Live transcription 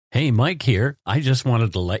Hey, Mike here. I just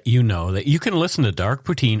wanted to let you know that you can listen to Dark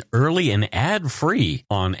Poutine early and ad-free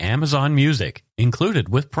on Amazon Music, included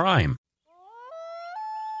with Prime.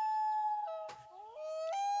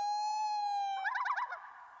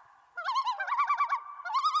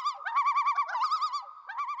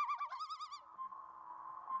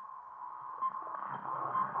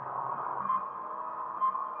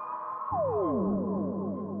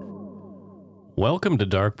 Welcome to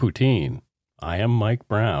Dark Poutine. I am Mike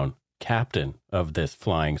Brown, captain of this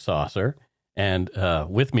flying saucer, and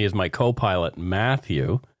with me is my co-pilot,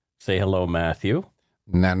 Matthew. Say hello, Matthew.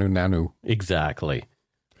 Nanu. Exactly.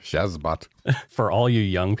 Shazbot. For all you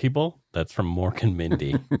young people, that's from Mork and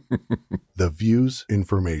Mindy. The views,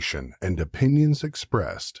 information, and opinions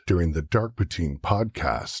expressed during the Dark Poutine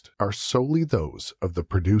podcast are solely those of the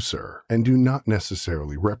producer and do not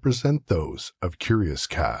necessarily represent those of Curious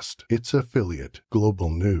Cast, its affiliate, Global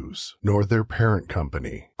News, nor their parent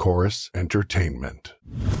company, Chorus Entertainment.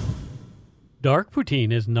 Dark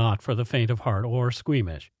Poutine is not for the faint of heart or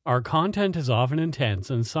squeamish. Our content is often intense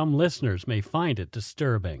and some listeners may find it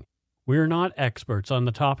disturbing. We are not experts on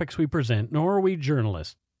the topics we present, nor are we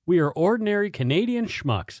journalists. We are ordinary Canadian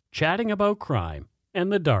schmucks chatting about crime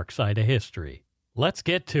and the dark side of history. Let's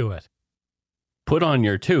get to it. Put on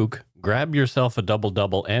your toque, grab yourself a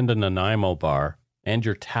double-double and a Nanaimo bar, and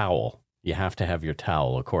your towel. You have to have your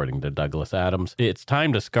towel, according to Douglas Adams. It's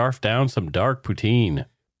time to scarf down some Dark Poutine.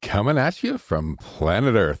 Coming at you from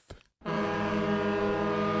planet Earth.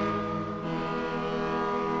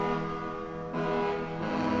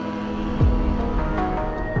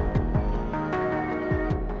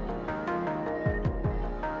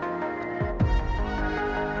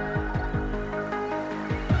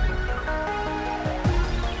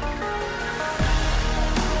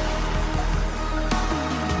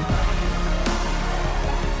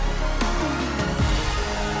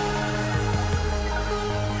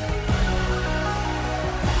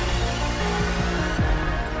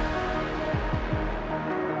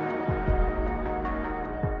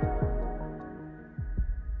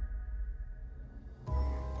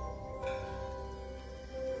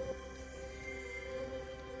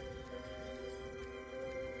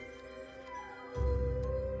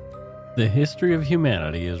 The history of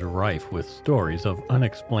humanity is rife with stories of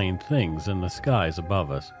unexplained things in the skies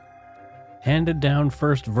above us. Handed down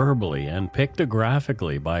first verbally and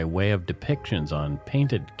pictographically by way of depictions on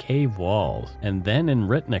painted cave walls, and then in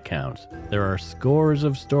written accounts, there are scores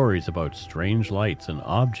of stories about strange lights and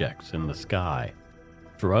objects in the sky.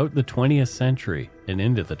 Throughout the 20th century and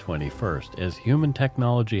into the 21st, as human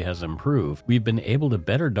technology has improved, we've been able to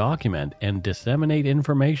better document and disseminate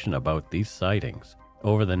information about these sightings.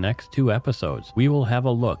 Over the next 2 episodes, we will have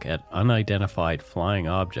a look at unidentified flying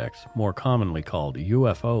objects, more commonly called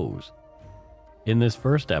UFOs. In this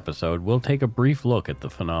first episode, we'll take a brief look at the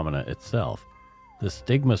phenomena itself, the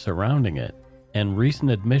stigma surrounding it, and recent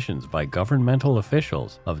admissions by governmental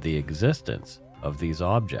officials of the existence of these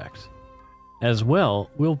objects. As well,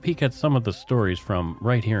 we'll peek at some of the stories from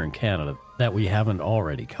right here in Canada that we haven't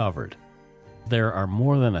already covered. There are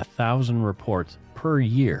more than 1,000 reports per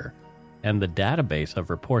year, and the database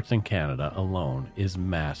of reports in Canada alone is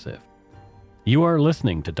massive. You are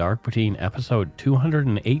listening to Dark Poutine episode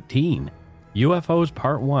 218, UFOs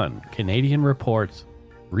Part 1, Canadian Reports,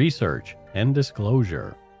 Research, and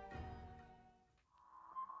Disclosure.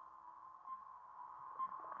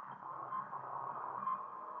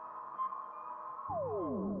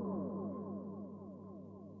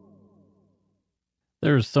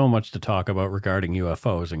 There's so much to talk about regarding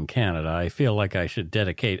UFOs in Canada, I feel like I should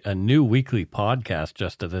dedicate a new weekly podcast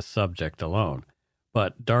just to this subject alone.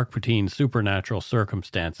 But Dark Poutine's supernatural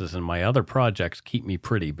circumstances and my other projects keep me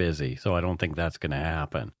pretty busy, so I don't think that's going to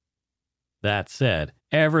happen. That said,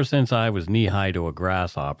 ever since I was knee-high to a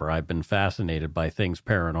grasshopper, I've been fascinated by things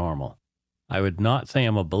paranormal. I would not say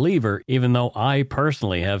I'm a believer, even though I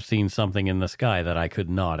personally have seen something in the sky that I could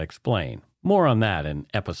not explain. More on that in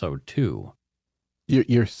episode 2.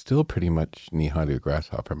 You're still pretty much knee-high to a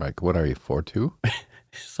grasshopper, Mike. What are you, 4'2"?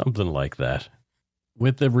 Something like that.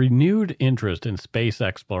 With the renewed interest in space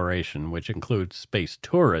exploration, which includes space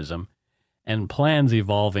tourism, and plans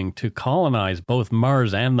evolving to colonize both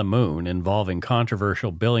Mars and the Moon, involving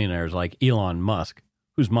controversial billionaires like Elon Musk,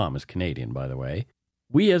 whose mom is Canadian, by the way,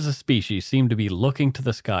 we as a species seem to be looking to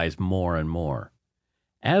the skies more and more.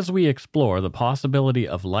 As we explore, the possibility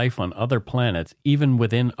of life on other planets, even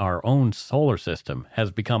within our own solar system,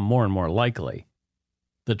 has become more and more likely.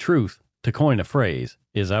 The truth, to coin a phrase,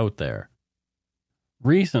 is out there.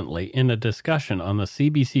 Recently, in a discussion on the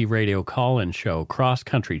CBC radio call-in show Cross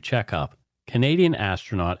Country Checkup, Canadian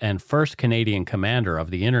astronaut and first Canadian commander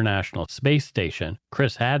of the International Space Station,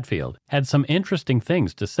 Chris Hadfield, had some interesting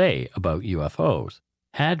things to say about UFOs.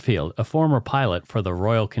 Hadfield, a former pilot for the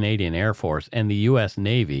Royal Canadian Air Force and the U.S.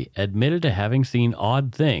 Navy, admitted to having seen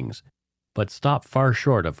odd things, but stopped far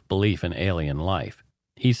short of belief in alien life.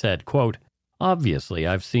 He said, quote, "Obviously,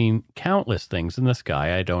 I've seen countless things in the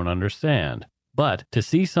sky I don't understand. But to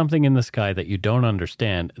see something in the sky that you don't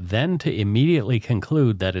understand, then to immediately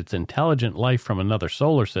conclude that it's intelligent life from another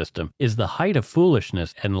solar system is the height of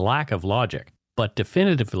foolishness and lack of logic. But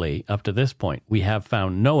definitively, up to this point, we have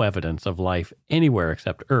found no evidence of life anywhere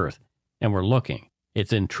except Earth, and we're looking.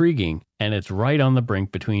 It's intriguing, and it's right on the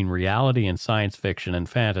brink between reality and science fiction and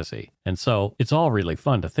fantasy. And so, it's all really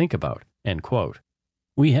fun to think about." End quote.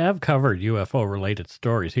 We have covered UFO-related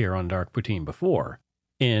stories here on Dark Poutine before.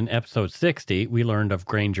 In episode 60, we learned of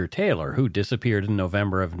Granger Taylor, who disappeared in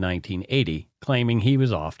November of 1980, claiming he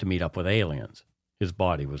was off to meet up with aliens. His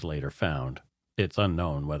body was later found. It's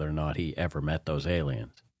unknown whether or not he ever met those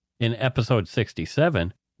aliens. In episode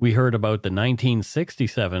 67, we heard about the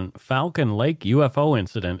 1967 Falcon Lake UFO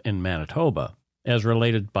incident in Manitoba, as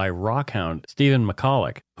related by rockhound Stephen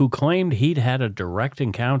McCulloch, who claimed he'd had a direct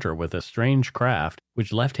encounter with a strange craft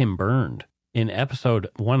which left him burned. In episode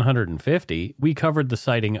 150, we covered the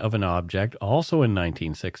sighting of an object also in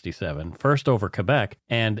 1967, first over Quebec,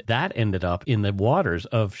 and that ended up in the waters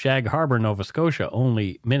of Shag Harbor, Nova Scotia,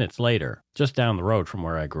 only minutes later, just down the road from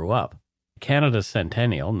where I grew up. Canada's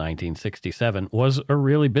centennial, 1967, was a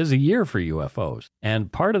really busy year for UFOs,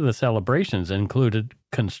 and part of the celebrations included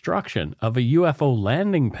construction of a UFO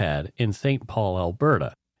landing pad in St. Paul,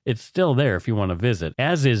 Alberta. It's still there if you want to visit,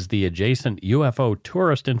 as is the adjacent UFO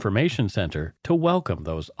Tourist Information Center to welcome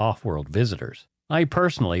those off-world visitors. I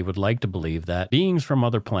personally would like to believe that beings from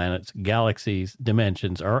other planets, galaxies,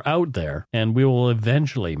 dimensions are out there, and we will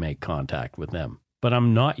eventually make contact with them, but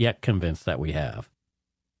I'm not yet convinced that we have.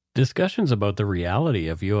 Discussions about the reality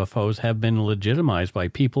of UFOs have been legitimized by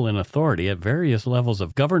people in authority at various levels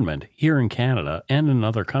of government here in Canada and in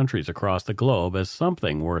other countries across the globe as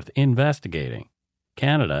something worth investigating.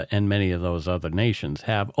 Canada and many of those other nations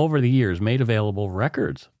have, over the years, made available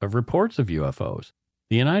records of reports of UFOs.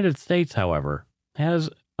 The United States, however, has,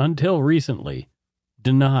 until recently,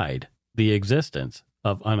 denied the existence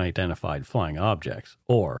of unidentified flying objects,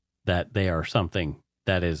 or that they are something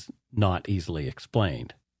that is not easily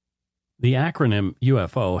explained. The acronym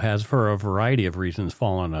UFO has, for a variety of reasons,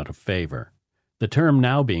 fallen out of favor. The term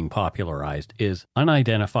now being popularized is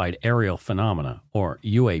Unidentified Aerial Phenomena, or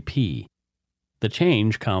UAP. The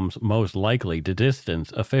change comes most likely to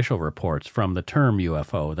distance official reports from the term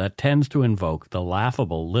UFO that tends to invoke the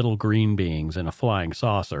laughable little green beings in a flying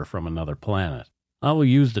saucer from another planet. I will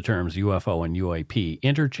use the terms UFO and UAP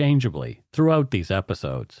interchangeably throughout these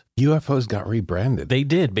episodes. UFOs got rebranded. They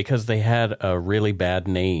did because they had a really bad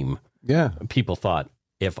name. Yeah. People thought,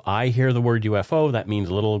 if I hear the word UFO, that means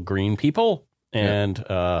little green people. And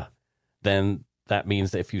then that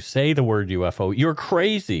means that if you say the word UFO, you're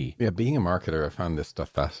crazy. Yeah, being a marketer, I found this stuff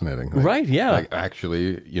fascinating. Right, yeah. Like,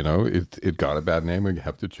 actually, you know, it got a bad name. We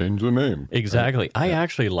have to change the name. Exactly. Right? I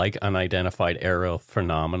actually like unidentified aerial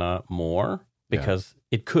phenomena more because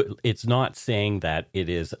it's not saying that it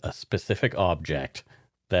is a specific object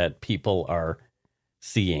that people are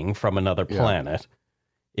seeing from another planet.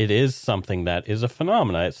 It is something that is a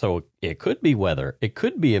phenomena. So it could be weather. It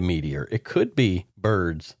could be a meteor. It could be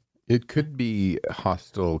birds. It could be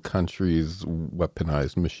hostile countries'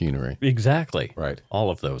 weaponized machinery. Exactly. Right. All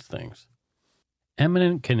of those things.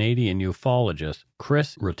 Eminent Canadian ufologist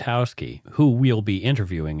Chris Rutowski, who we'll be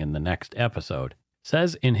interviewing in the next episode,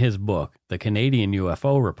 says in his book, The Canadian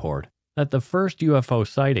UFO Report, that the first UFO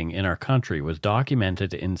sighting in our country was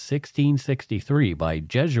documented in 1663 by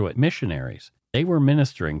Jesuit missionaries. They were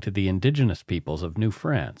ministering to the indigenous peoples of New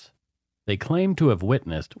France. They claimed to have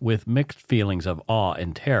witnessed, with mixed feelings of awe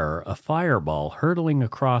and terror, a fireball hurtling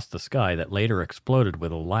across the sky that later exploded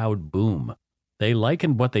with a loud boom. They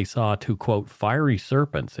likened what they saw to, quote, fiery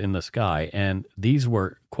serpents in the sky, and these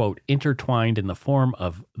were, quote, intertwined in the form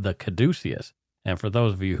of the caduceus. And for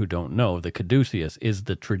those of you who don't know, the caduceus is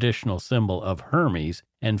the traditional symbol of Hermes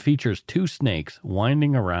and features two snakes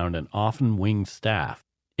winding around an often winged staff.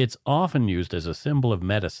 It's often used as a symbol of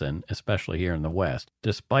medicine, especially here in the West,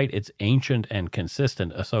 despite its ancient and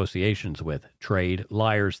consistent associations with trade,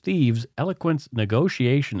 liars, thieves, eloquence,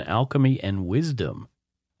 negotiation, alchemy, and wisdom.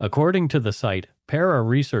 According to the site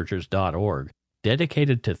pararesearchers.org,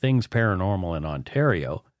 dedicated to things paranormal in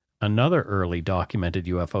Ontario, another early documented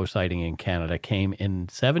UFO sighting in Canada came in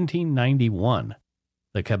 1791.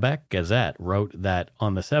 The Quebec Gazette wrote that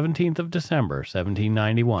on the 17th of December,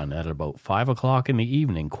 1791, at about 5 o'clock in the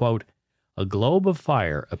evening, quote, a globe of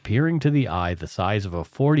fire appearing to the eye the size of a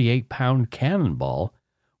 48-pound cannonball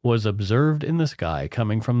was observed in the sky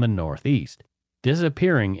coming from the northeast,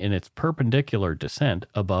 disappearing in its perpendicular descent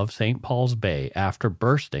above St. Paul's Bay after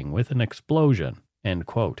bursting with an explosion, end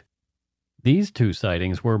quote. These two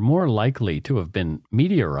sightings were more likely to have been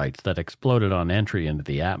meteorites that exploded on entry into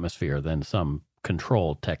the atmosphere than some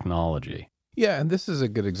controlled technology. Yeah, and this is a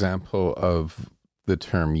good example of the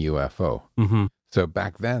term UFO. Mm-hmm. So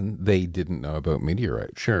back then, they didn't know about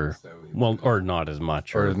meteorites. Sure. Well, or not as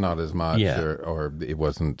much. Or not as much, Yeah. or it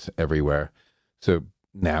wasn't everywhere. So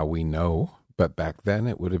now we know, but back then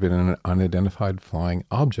it would have been an unidentified flying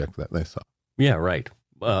object that they saw. Yeah, right.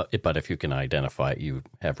 But if you can identify it, you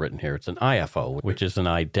have written here, it's an IFO, which is an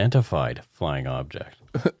identified flying object.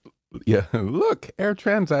 Yeah, look, Air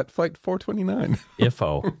Transat Flight 429.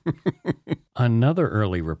 IFO. Another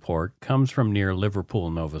early report comes from near Liverpool,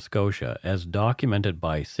 Nova Scotia, as documented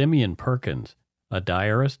by Simeon Perkins, a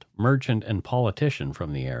diarist, merchant, and politician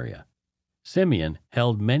from the area. Simeon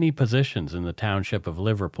held many positions in the township of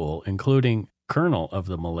Liverpool, including colonel of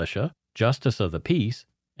the militia, justice of the peace,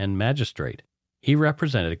 and magistrate. He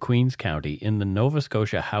represented Queens County in the Nova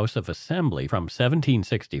Scotia House of Assembly from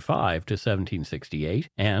 1765 to 1768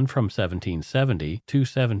 and from 1770 to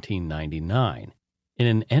 1799. In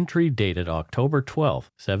an entry dated October 12,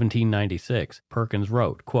 1796, Perkins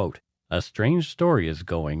wrote, quote, a strange story is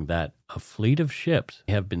going that a fleet of ships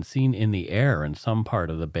have been seen in the air in some part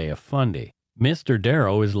of the Bay of Fundy. Mr.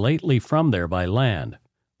 Darrow is lately from there by land.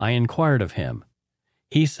 I inquired of him.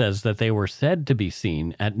 He says that they were said to be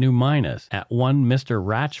seen at New Minas at one Mr.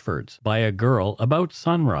 Ratchford's by a girl about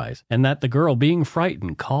sunrise, and that the girl being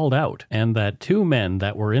frightened called out, and that 2 men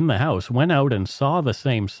that were in the house went out and saw the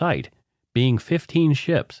same sight, being 15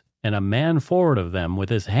 ships, and a man forward of them with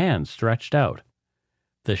his hand stretched out.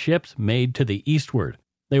 The ships made to the eastward.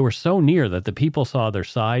 They were so near that the people saw their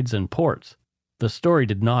sides and ports. The story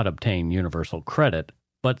did not obtain universal credit,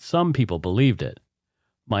 but some people believed it.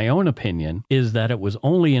 My own opinion is that it was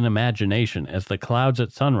only in imagination, as the clouds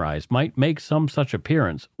at sunrise might make some such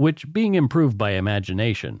appearance, which, being improved by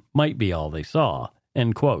imagination, might be all they saw.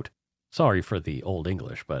 End quote. Sorry for the Old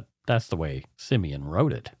English, but that's the way Simeon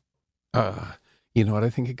wrote it. You know what I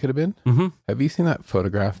think it could have been? Mm-hmm. Have you seen that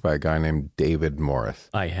photograph by a guy named David Morris?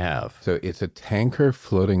 I have. So it's a tanker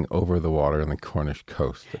floating over the water on the Cornish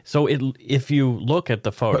coast. So if you look at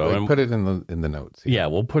the photo, Put it in the notes. Yeah,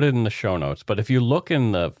 we'll put it in the show notes. But if you look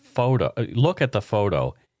at the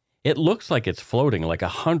photo, it looks like it's floating like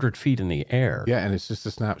 100 feet in the air. Yeah, and it's just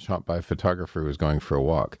a snapshot by a photographer who's going for a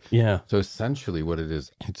walk. Yeah. So essentially what it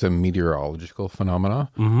is, it's a meteorological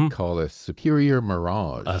phenomena called a superior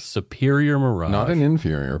mirage. A superior mirage. Not an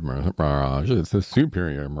inferior mirage, it's a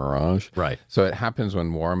superior mirage. Right. So it happens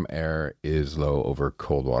when warm air is low over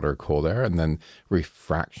cold water, cold air, and then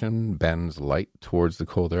refraction bends light towards the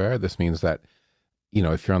colder air. This means that,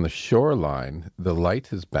 if you're on the shoreline, the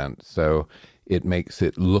light is bent, so it makes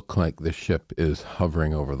it look like the ship is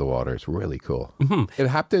hovering over the water. It's really cool. Mm-hmm. It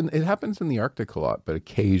happens in the Arctic a lot, but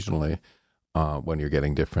occasionally when you're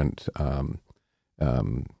getting different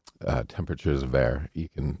temperatures of air, you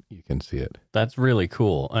can see it. That's really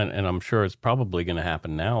cool. And I'm sure it's probably going to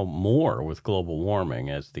happen now more with global warming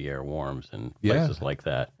as the air warms and places like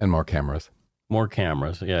that. And more cameras. More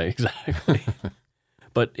cameras. Yeah, exactly.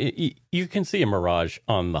 But you can see a mirage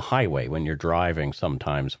on the highway when you're driving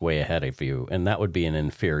sometimes way ahead of you, and that would be an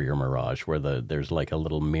inferior mirage where there's like a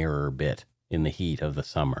little mirror bit in the heat of the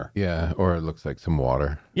summer. Yeah, or it looks like some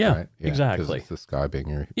water. Yeah, right? exactly. 'Cause it's the sky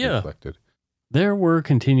being reflected. There were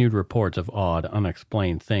continued reports of odd,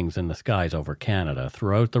 unexplained things in the skies over Canada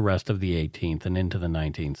throughout the rest of the 18th and into the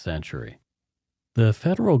 19th century. The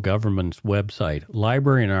federal government's website,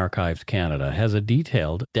 Library and Archives Canada, has a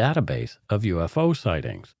detailed database of UFO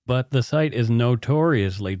sightings, but the site is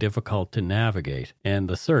notoriously difficult to navigate, and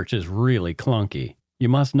the search is really clunky. You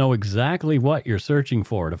must know exactly what you're searching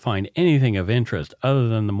for to find anything of interest other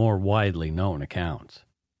than the more widely known accounts.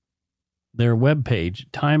 Their webpage,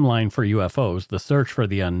 Timeline for UFOs, The Search for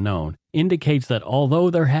the Unknown, indicates that although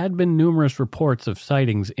there had been numerous reports of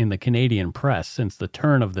sightings in the Canadian press since the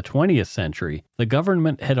turn of the 20th century, the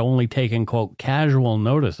government had only taken, quote, casual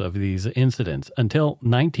notice of these incidents until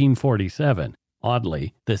 1947,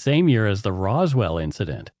 oddly, the same year as the Roswell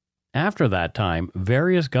incident. After that time,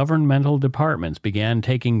 various governmental departments began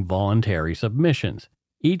taking voluntary submissions.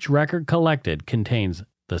 Each record collected contains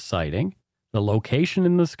the sighting, the location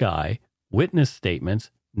in the sky, witness statements,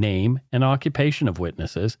 name and occupation of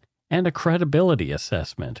witnesses, and a credibility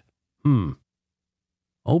assessment.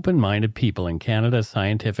 Open-minded people in Canada's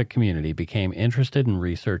scientific community became interested in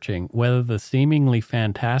researching whether the seemingly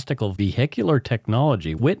fantastical vehicular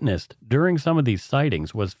technology witnessed during some of these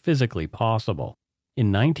sightings was physically possible.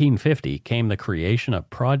 In 1950 came the creation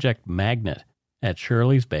of Project Magnet at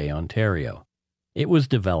Shirley's Bay, Ontario. It was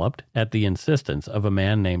developed at the insistence of a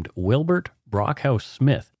man named Wilbert Brockhouse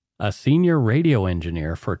Smith, a senior radio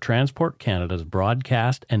engineer for Transport Canada's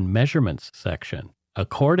Broadcast and Measurements section.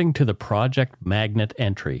 According to the Project Magnet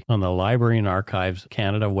entry on the Library and Archives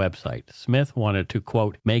Canada website, Smith wanted to,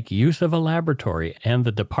 quote, make use of a laboratory and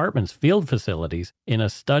the department's field facilities in a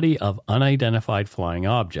study of unidentified flying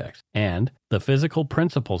objects and the physical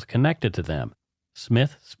principles connected to them.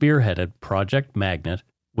 Smith spearheaded Project Magnet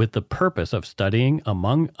with the purpose of studying,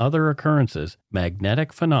 among other occurrences,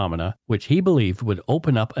 magnetic phenomena which he believed would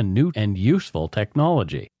open up a new and useful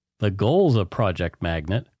technology. The goals of Project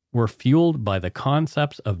Magnet were fueled by the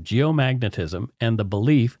concepts of geomagnetism and the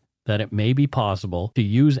belief that it may be possible to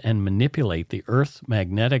use and manipulate the Earth's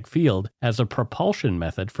magnetic field as a propulsion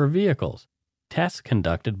method for vehicles. Tests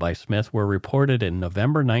conducted by Smith were reported in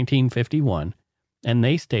November 1951, and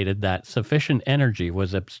they stated that sufficient energy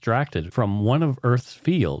was abstracted from one of Earth's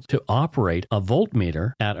fields to operate a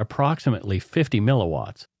voltmeter at approximately 50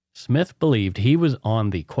 milliwatts. Smith believed he was on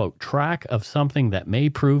the, quote, track of something that may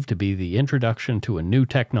prove to be the introduction to a new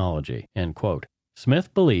technology, end quote.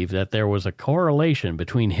 Smith believed that there was a correlation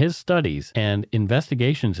between his studies and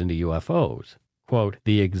investigations into UFOs. Quote,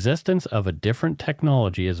 the existence of a different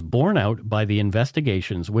technology is borne out by the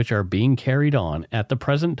investigations which are being carried on at the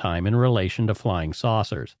present time in relation to flying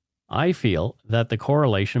saucers. I feel that the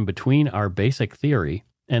correlation between our basic theory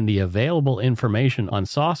and the available information on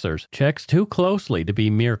saucers checks too closely to be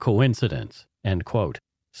mere coincidence, end quote.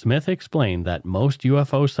 Smith explained that most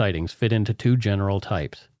UFO sightings fit into two general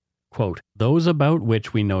types, quote, those about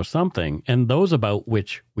which we know something and those about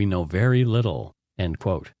which we know very little, end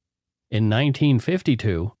quote. In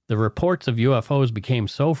 1952, the reports of UFOs became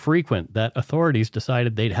so frequent that authorities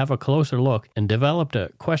decided they'd have a closer look and developed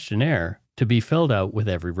a questionnaire to be filled out with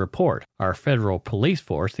every report. Our federal police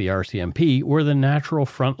force, the RCMP, were the natural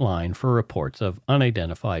front line for reports of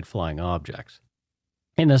unidentified flying objects.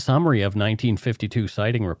 In a summary of 1952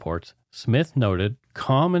 sighting reports, Smith noted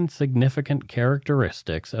common significant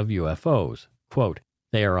characteristics of UFOs. Quote,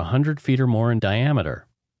 they are 100 feet or more in diameter.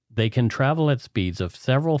 They can travel at speeds of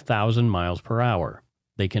several thousand miles per hour.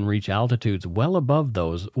 They can reach altitudes well above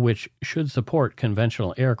those which should support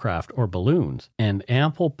conventional aircraft or balloons, and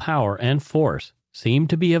ample power and force seem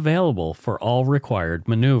to be available for all required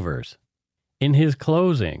maneuvers. In his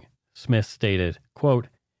closing, Smith stated, quote,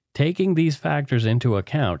 taking these factors into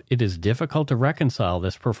account, it is difficult to reconcile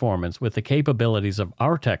this performance with the capabilities of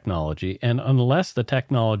our technology, and unless the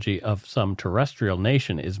technology of some terrestrial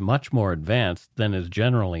nation is much more advanced than is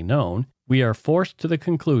generally known, we are forced to the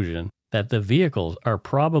conclusion that the vehicles are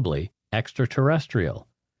probably extraterrestrial,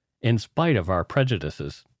 in spite of our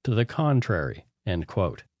prejudices to the contrary, end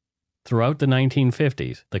quote. Throughout the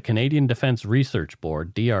 1950s, the Canadian Defence Research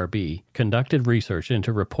Board, DRB, conducted research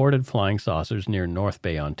into reported flying saucers near North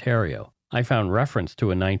Bay, Ontario. I found reference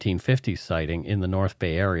to a 1950s sighting in the North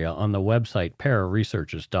Bay area on the website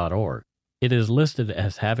pararesearchers.org. It is listed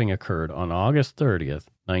as having occurred on August 30th,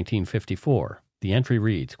 1954. The entry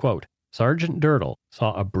reads, quote, Sergeant Dirtle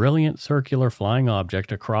saw a brilliant circular flying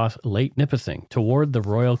object across Lake Nipissing toward the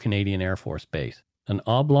Royal Canadian Air Force Base. An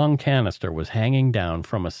oblong canister was hanging down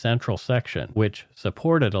from a central section, which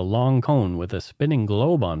supported a long cone with a spinning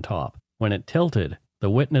globe on top. When it tilted, the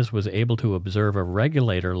witness was able to observe a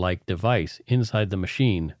regulator-like device inside the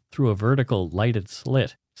machine through a vertical lighted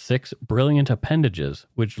slit. 6 brilliant appendages,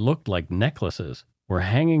 which looked like necklaces, were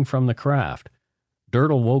hanging from the craft.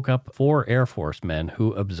 Dirtle woke up 4 Air Force men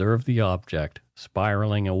who observed the object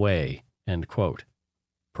spiraling away, end quote.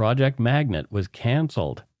 Project Magnet was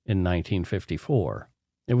cancelled in 1954.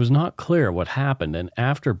 It was not clear what happened, and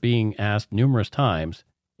after being asked numerous times,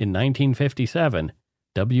 in 1957,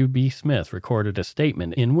 W.B. Smith recorded a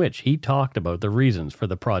statement in which he talked about the reasons for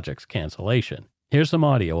the project's cancellation. Here's some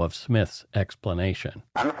audio of Smith's explanation.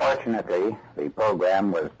 Unfortunately, the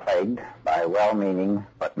program was plagued by well-meaning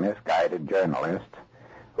but misguided journalists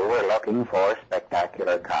who were looking for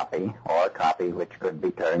spectacular copy, or copy which could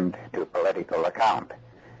be turned to political account,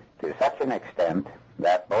 to such an extent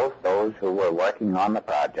that both those who were working on the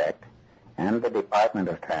project and the Department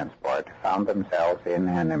of Transport found themselves in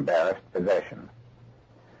an embarrassed position.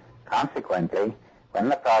 Consequently, when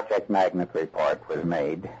the Project Magnet report was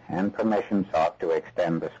made and permission sought to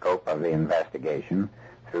extend the scope of the investigation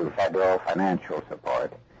through federal financial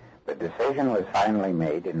support, the decision was finally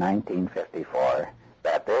made in 1954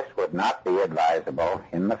 that this would not be advisable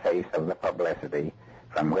in the face of the publicity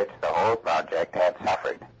from which the whole project had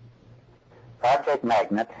suffered. Project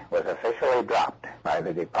Magnet was officially dropped by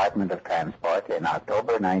the Department of Transport in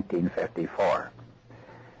October 1954.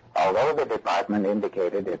 Although the department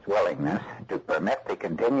indicated its willingness to permit the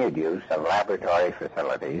continued use of laboratory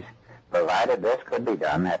facilities, provided this could be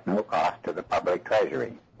done at no cost to the public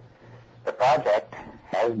treasury. The project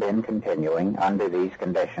has been continuing under these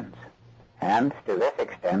conditions, and to this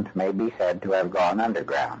extent may be said to have gone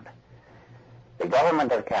underground. The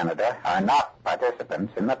Government of Canada are not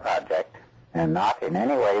participants in the project and not in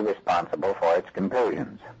any way responsible for its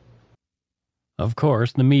conclusions. Of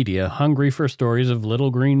course, the media, hungry for stories of little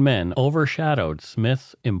green men, overshadowed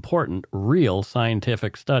Smith's important, real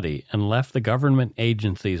scientific study and left the government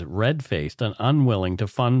agencies red-faced and unwilling to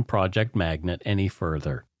fund Project Magnet any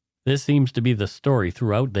further. This seems to be the story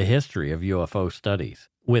throughout the history of UFO studies,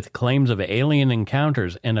 with claims of alien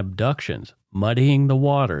encounters and abductions muddying the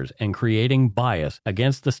waters and creating bias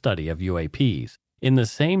against the study of UAPs. In the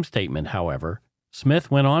same statement, however,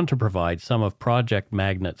 Smith went on to provide some of Project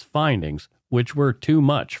Magnet's findings, which were too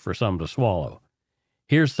much for some to swallow.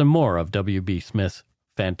 Here's some more of W.B. Smith's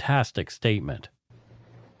fantastic statement.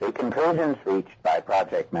 The conclusions reached by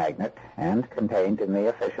Project Magnet and contained in the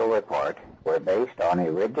official report were based on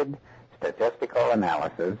a rigid statistical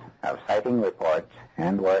analysis of sighting reports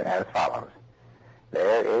and were as follows.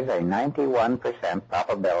 There is a 91%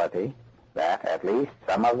 probability that at least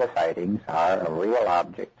some of the sightings are of real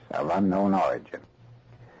objects of unknown origin.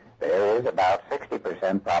 There is about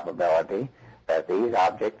 60% probability that these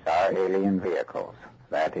objects are alien vehicles.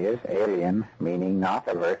 That is, alien meaning not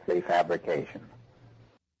of earthly fabrication.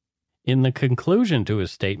 In the conclusion to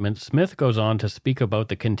his statement, Smith goes on to speak about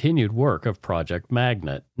the continued work of Project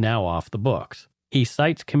Magnet, now off the books. He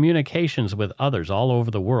cites communications with others all over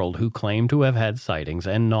the world who claim to have had sightings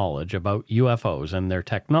and knowledge about UFOs and their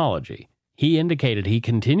technology. He indicated he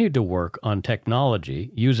continued to work on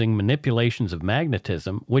technology using manipulations of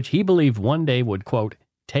magnetism, which he believed one day would, quote,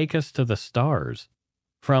 take us to the stars.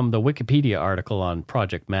 From the Wikipedia article on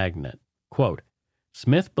Project Magnet, quote,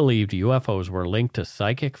 Smith believed UFOs were linked to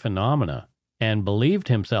psychic phenomena and believed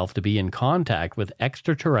himself to be in contact with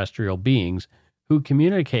extraterrestrial beings who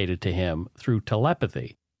communicated to him through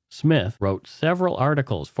telepathy. Smith wrote several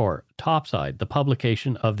articles for Topside, the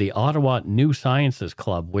publication of the Ottawa New Sciences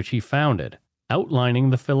Club, which he founded, outlining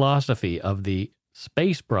the philosophy of the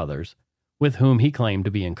Space Brothers with whom he claimed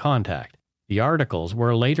to be in contact. The articles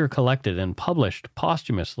were later collected and published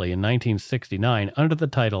posthumously in 1969 under the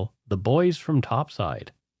title The Boys from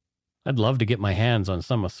Topside. I'd love to get my hands on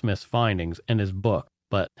some of Smith's findings and his book,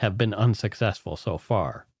 but have been unsuccessful so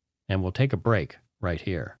far. And we'll take a break right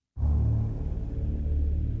here.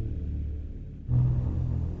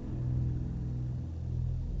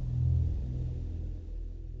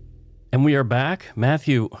 And we are back.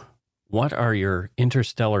 Matthew, what are your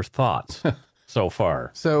interstellar thoughts so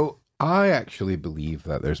far? So I actually believe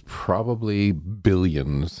that there's probably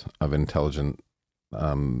billions of intelligent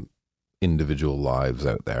individual lives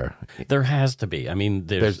out there. There has to be. I mean,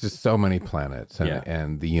 there's just so many planets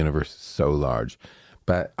and the universe is so large.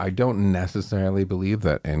 But I don't necessarily believe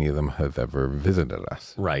that any of them have ever visited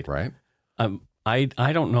us. Right. Right? I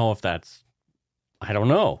don't know if that's... I don't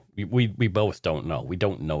know. We both don't know. We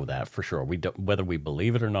don't know that for sure. We don't, whether we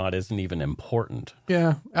believe it or not isn't even important.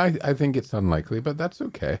 Yeah, I think it's unlikely, but that's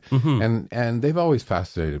okay. Mm-hmm. And they've always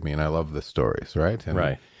fascinated me, and I love the stories, right? And,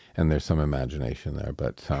 right. And there's some imagination there,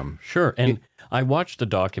 but sure. And I watched a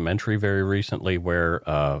documentary very recently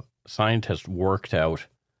where scientists worked out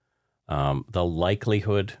the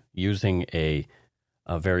likelihood using a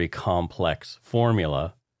very complex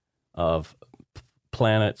formula of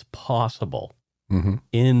planets possible. Mm-hmm.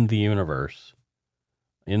 In the universe,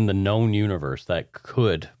 in the known universe, that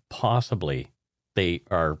could possibly, they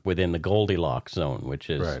are within the Goldilocks zone, which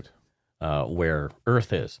is right. Where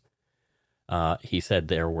Earth is. He said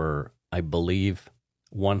there were, I believe,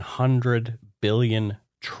 100 billion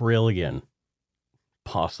trillion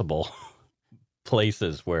possible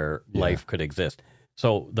places where life could exist.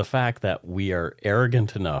 So the fact that we are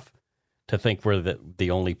arrogant enough to think we're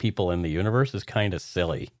the only people in the universe is kind of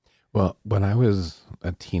silly. Well, when I was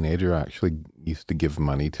a teenager, I actually used to give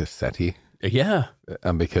money to SETI. Yeah.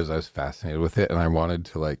 Because I was fascinated with it, and I wanted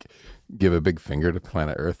to give a big finger to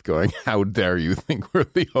planet Earth going, how dare you think we're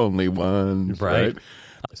the only ones, right?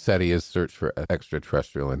 SETI is Search for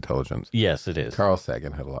Extraterrestrial Intelligence. Yes, it is. Carl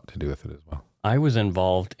Sagan had a lot to do with it as well. I was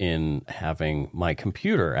involved in having my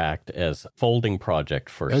computer act as folding project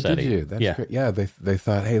for SETI. Did you? That's great. Yeah, they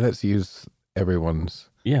thought, hey, let's use everyone's...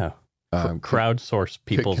 crowdsource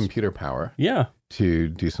people's computer power. Yeah. to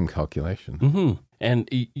do some calculation. Mm-hmm. And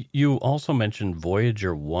you also mentioned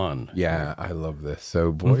Voyager 1. Yeah, I love this.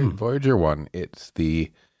 So Voyager 1, it's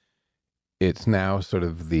now sort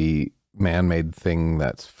of the man-made thing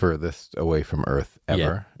that's furthest away from Earth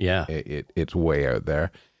ever. Yeah. It's way out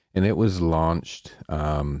there. And it was launched,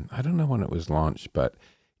 I don't know when it was launched, but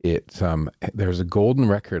there's a golden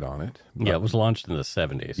record on it. Yeah, it was launched in the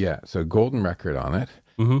 70s. Yeah, so golden record on it.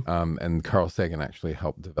 Mm-hmm. And Carl Sagan actually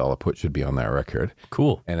helped develop what should be on that record.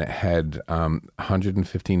 Cool. And it had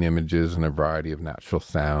 115 images and a variety of natural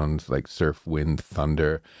sounds like surf, wind,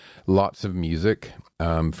 thunder, lots of music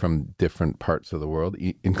from different parts of the world,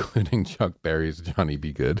 including Chuck Berry's Johnny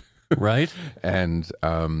B. Good. Right. And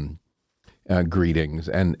greetings.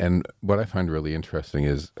 And what I find really interesting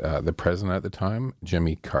is the president at the time,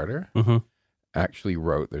 Jimmy Carter, actually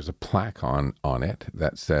wrote, there's a plaque on it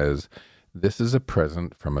that says, "This is a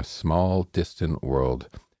present from a small, distant world,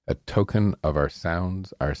 a token of our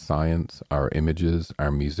sounds, our science, our images,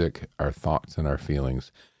 our music, our thoughts, and our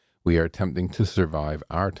feelings. We are attempting to survive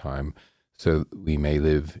our time so we may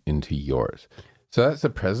live into yours." So that's the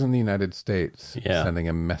president of the United States sending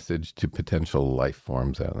a message to potential life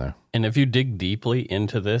forms out there. And if you dig deeply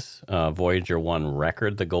into this Voyager 1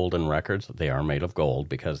 record, the golden records, they are made of gold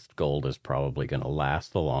because gold is probably going to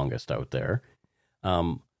last the longest out there.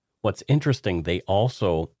 What's interesting, they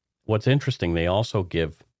also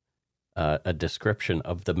give a description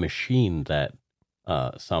of the machine that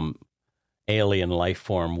some alien life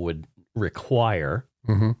form would require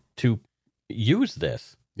to use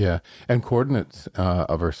this. Yeah, and coordinates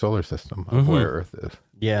of our solar system, of where Earth is.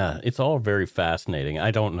 Yeah, it's all very fascinating.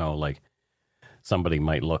 I don't know, like, somebody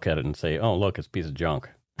might look at it and say, oh, look, it's a piece of junk.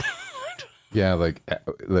 Yeah, like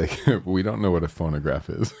we don't know what a phonograph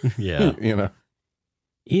is. Yeah. You know?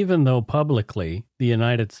 Even though publicly the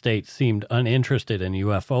United States seemed uninterested in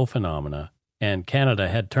UFO phenomena, and Canada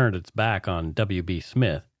had turned its back on W.B.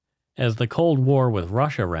 Smith, as the Cold War with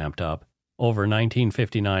Russia ramped up over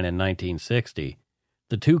 1959 and 1960,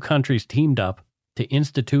 the two countries teamed up to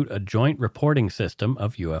institute a joint reporting system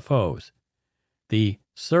of UFOs. The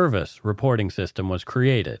Service reporting system was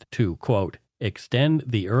created to, quote, extend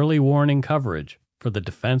the early warning coverage for the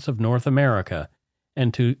defense of North America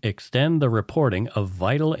and to extend the reporting of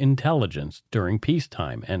vital intelligence during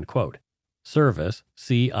peacetime, end quote. Service,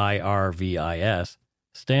 CIRVIS,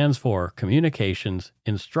 stands for Communications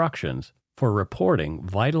Instructions for Reporting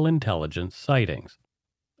Vital Intelligence Sightings.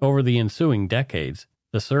 Over the ensuing decades,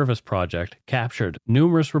 the Service project captured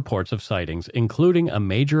numerous reports of sightings, including a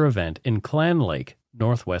major event in Clan Lake,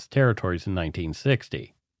 Northwest Territories in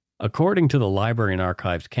 1960. According to the Library and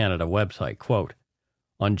Archives Canada website, quote,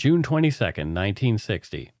 on June 22,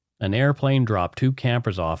 1960, an airplane dropped two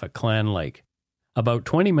campers off at Clan Lake. About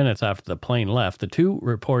 20 minutes after the plane left, the two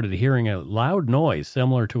reported hearing a loud noise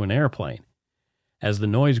similar to an airplane. As the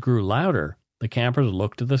noise grew louder, the campers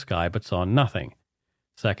looked to the sky but saw nothing.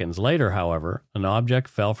 Seconds later, however, an object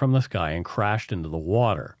fell from the sky and crashed into the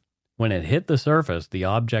water. When it hit the surface, the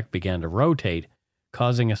object began to rotate,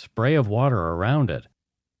 causing a spray of water around it.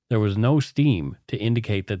 There was no steam to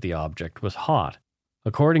indicate that the object was hot.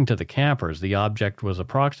 According to the campers, the object was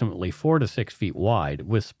approximately 4 to 6 feet wide,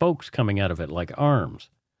 with spokes coming out of it like arms.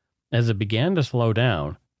 As it began to slow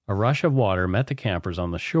down, a rush of water met the campers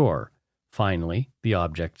on the shore. Finally, the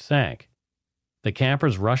object sank. The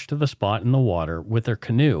campers rushed to the spot in the water with their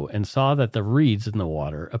canoe and saw that the reeds in the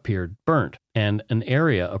water appeared burnt, and an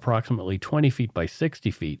area approximately 20 feet by 60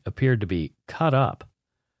 feet appeared to be cut up.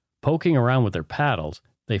 Poking around with their paddles,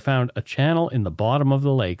 they found a channel in the bottom of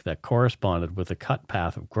the lake that corresponded with a cut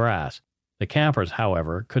path of grass. The campers,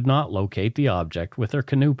 however, could not locate the object with their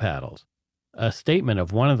canoe paddles. A statement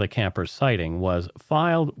of one of the campers' sighting was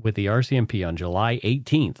filed with the RCMP on July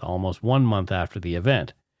 18th, almost 1 month after the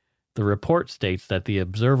event. The report states that the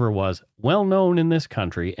observer was well known in this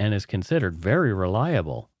country and is considered very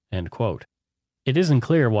reliable, end quote. It isn't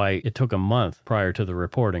clear why it took a month prior to the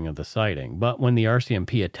reporting of the sighting, but when the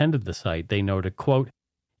RCMP attended the site, they noted, quote,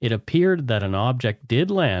 it appeared that an object did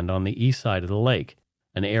land on the east side of the lake.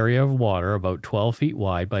 An area of water about 12 feet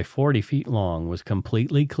wide by 40 feet long was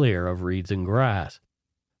completely clear of reeds and grass.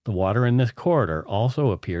 The water in this corridor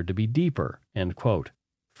also appeared to be deeper, end quote.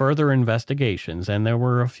 Further investigations, and there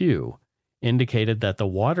were a few, indicated that the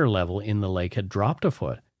water level in the lake had dropped a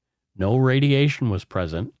foot. No radiation was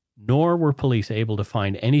present, nor were police able to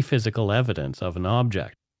find any physical evidence of an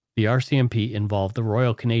object. The RCMP involved the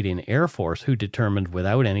Royal Canadian Air Force, who determined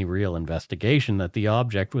without any real investigation that the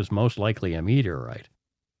object was most likely a meteorite.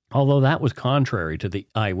 Although that was contrary to the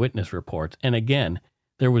eyewitness reports, and again,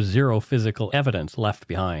 there was zero physical evidence left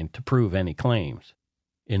behind to prove any claims.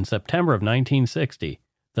 In September of 1960,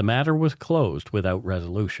 the matter was closed without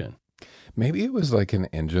resolution. Maybe it was like an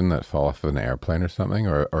engine that fell off of an airplane or something,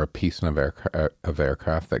 or a piece of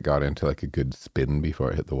aircraft that got into like a good spin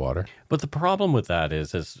before it hit the water. But the problem with that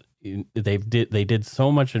is they did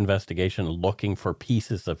so much investigation looking for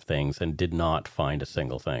pieces of things and did not find a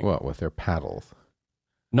single thing. Well, with their paddles.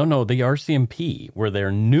 No, the RCMP were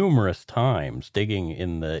there numerous times digging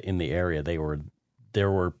in the area. There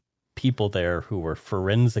were people there who were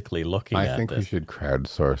forensically looking at this. I think we should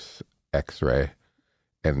crowdsource X-ray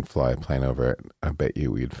and fly a plane over it. I bet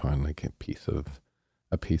you we'd find like a piece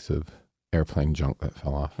of airplane junk that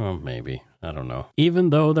fell off. Well, maybe. I don't know.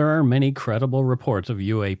 Even though there are many credible reports of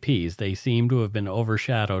UAPs, they seem to have been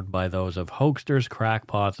overshadowed by those of hoaxsters,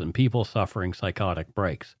 crackpots, and people suffering psychotic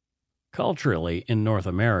breaks. Culturally, in North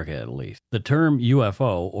America at least, the term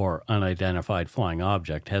UFO, or unidentified flying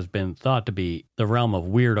object, has been thought to be the realm of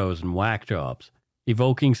weirdos and whack jobs,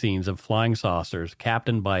 evoking scenes of flying saucers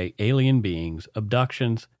captained by alien beings,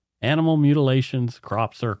 abductions, animal mutilations,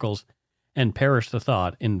 crop circles, and perish the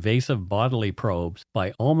thought, invasive bodily probes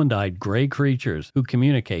by almond-eyed gray creatures who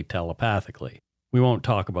communicate telepathically. We won't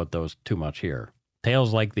talk about those too much here.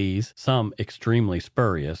 Tales like these, some extremely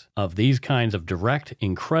spurious, of these kinds of direct,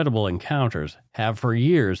 incredible encounters have for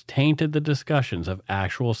years tainted the discussions of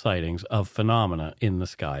actual sightings of phenomena in the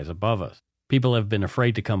skies above us. People have been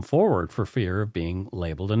afraid to come forward for fear of being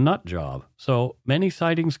labeled a nut job, so many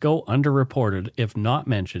sightings go underreported if not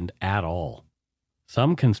mentioned at all.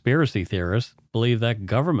 Some conspiracy theorists believe that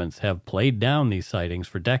governments have played down these sightings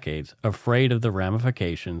for decades, afraid of the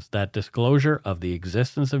ramifications that disclosure of the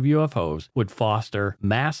existence of UFOs would foster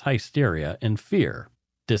mass hysteria and fear.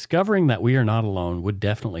 Discovering that we are not alone would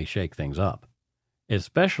definitely shake things up,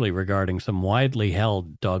 especially regarding some widely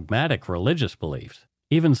held dogmatic religious beliefs.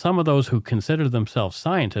 Even some of those who consider themselves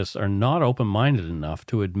scientists are not open-minded enough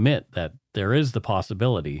to admit that there is the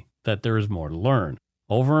possibility that there is more to learn.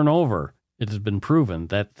 Over and over, it has been proven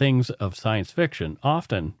that things of science fiction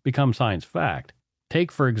often become science fact.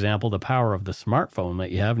 Take, for example, the power of the smartphone that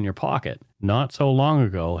you have in your pocket. Not so long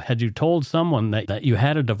ago, had you told someone that you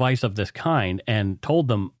had a device of this kind and told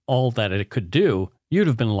them all that it could do, you'd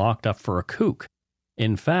have been locked up for a kook.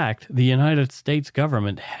 In fact, the United States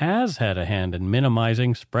government has had a hand in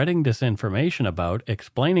minimizing, spreading disinformation about,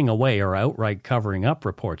 explaining away, or outright covering up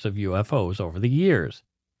reports of UFOs over the years.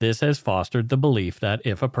 This has fostered the belief that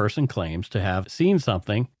if a person claims to have seen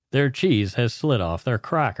something, their cheese has slid off their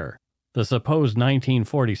cracker. The supposed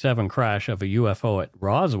 1947 crash of a UFO at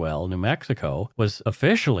Roswell, New Mexico, was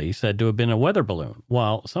officially said to have been a weather balloon,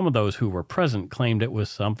 while some of those who were present claimed it was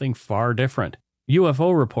something far different.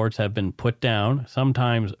 UFO reports have been put down,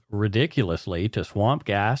 sometimes ridiculously, to swamp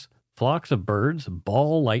gas, flocks of birds,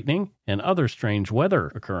 ball lightning, and other strange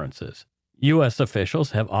weather occurrences. U.S. officials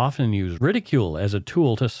have often used ridicule as a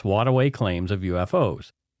tool to swat away claims of UFOs.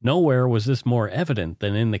 Nowhere was this more evident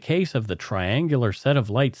than in the case of the triangular set of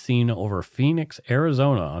lights seen over Phoenix,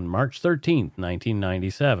 Arizona on March 13,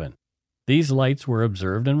 1997. These lights were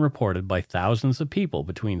observed and reported by thousands of people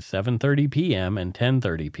between 7:30 p.m. and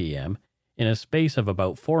 10:30 p.m. in a space of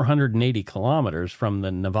about 480 kilometers from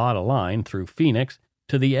the Nevada line through Phoenix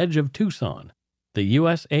to the edge of Tucson. The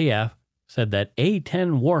USAF said that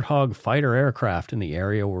A-10 Warthog fighter aircraft in the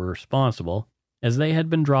area were responsible, as they had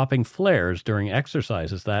been dropping flares during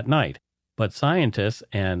exercises that night. But scientists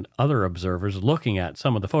and other observers looking at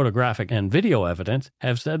some of the photographic and video evidence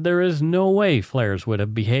have said there is no way flares would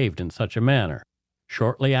have behaved in such a manner.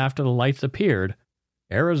 Shortly after the lights appeared,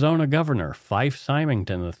 Arizona Governor Fife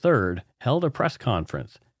Symington III held a press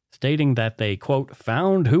conference, stating that they, quote,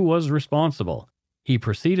 found who was responsible. He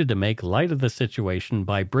proceeded to make light of the situation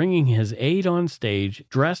by bringing his aide on stage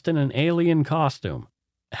dressed in an alien costume.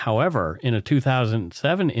 However, in a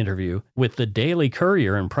 2007 interview with the Daily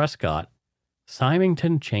Courier in Prescott,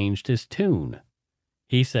 Symington changed his tune.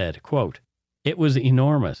 He said, quote, it was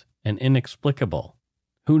enormous and inexplicable.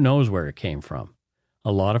 Who knows where it came from?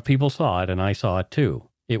 A lot of people saw it, and I saw it too.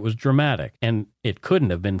 It was dramatic, and it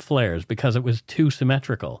couldn't have been flares because it was too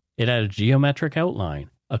symmetrical. It had a geometric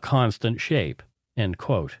outline, a constant shape. End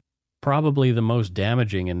quote. Probably the most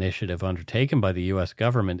damaging initiative undertaken by the U.S.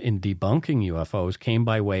 government in debunking UFOs came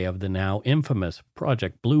by way of the now infamous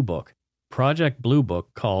Project Blue Book. Project Blue Book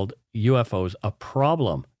called UFOs a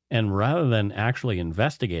problem, and rather than actually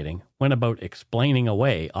investigating, went about explaining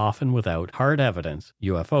away, often without hard evidence,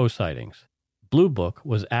 UFO sightings. Blue Book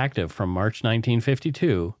was active from March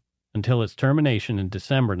 1952 until its termination in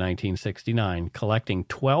December 1969, collecting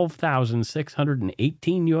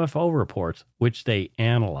 12,618 UFO reports, which they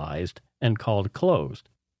analyzed and called closed.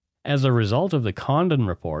 As a result of the Condon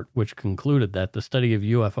Report, which concluded that the study of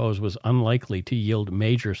UFOs was unlikely to yield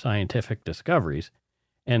major scientific discoveries,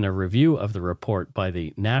 and a review of the report by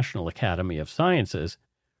the National Academy of Sciences,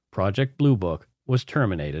 Project Blue Book was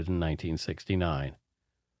terminated in 1969.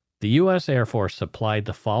 The U.S. Air Force supplied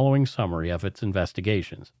the following summary of its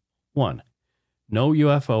investigations. 1. No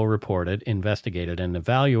UFO reported, investigated, and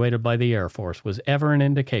evaluated by the Air Force was ever an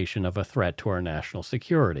indication of a threat to our national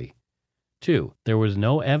security. 2. There was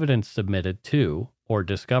no evidence submitted to or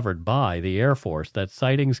discovered by the Air Force that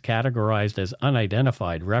sightings categorized as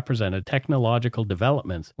unidentified represented technological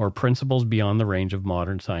developments or principles beyond the range of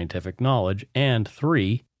modern scientific knowledge. And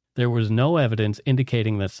 3. There was no evidence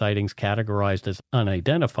indicating that sightings categorized as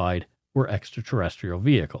unidentified were extraterrestrial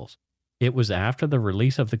vehicles. It was after the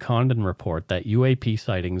release of the Condon Report that UAP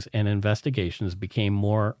sightings and investigations became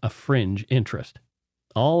more a fringe interest.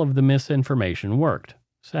 All of the misinformation worked.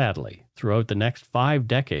 Sadly, throughout the next 5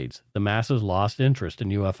 decades, the masses lost interest in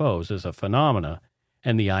UFOs as a phenomena,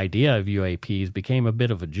 and the idea of UAPs became a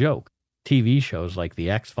bit of a joke. TV shows like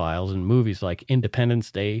The X-Files and movies like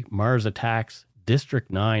Independence Day, Mars Attacks,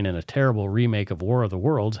 District 9, and a terrible remake of War of the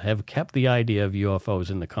Worlds have kept the idea of UFOs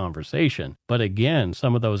in the conversation. But again,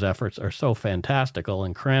 some of those efforts are so fantastical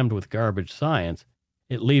and crammed with garbage science,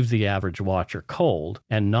 it leaves the average watcher cold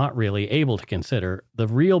and not really able to consider the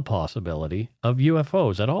real possibility of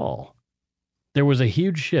UFOs at all. There was a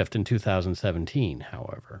huge shift in 2017,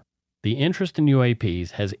 however. The interest in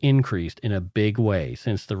UAPs has increased in a big way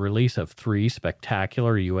since the release of 3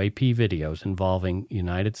 spectacular UAP videos involving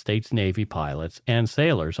United States Navy pilots and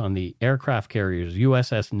sailors on the aircraft carriers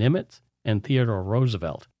USS Nimitz and Theodore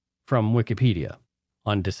Roosevelt. From Wikipedia.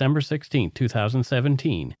 On December 16,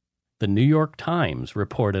 2017, the New York Times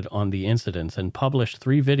reported on the incidents and published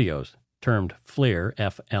 3 videos termed FLIR,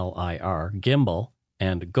 F-L-I-R, Gimbal,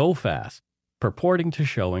 and Go Fast, purporting to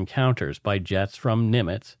show encounters by jets from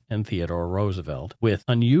Nimitz and Theodore Roosevelt with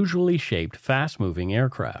unusually shaped, fast-moving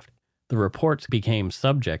aircraft. The reports became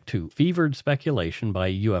subject to fevered speculation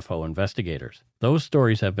by UFO investigators. Those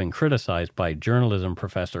stories have been criticized by journalism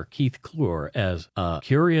professor Keith Clure as a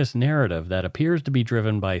curious narrative that appears to be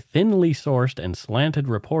driven by thinly sourced and slanted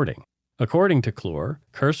reporting. According to Clure,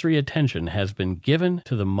 cursory attention has been given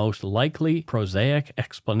to the most likely prosaic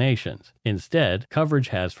explanations. Instead, coverage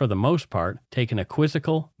has, for the most part, taken a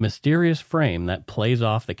quizzical, mysterious frame that plays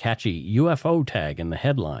off the catchy UFO tag in the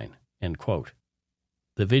headline. End quote.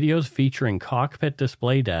 The videos featuring cockpit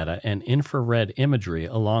display data and infrared imagery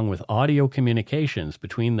along with audio communications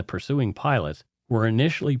between the pursuing pilots were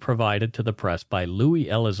initially provided to the press by Louis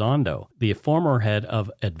Elizondo, the former head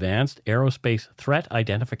of Advanced Aerospace Threat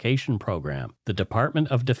Identification Program, the Department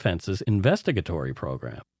of Defense's investigatory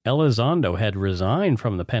program. Elizondo had resigned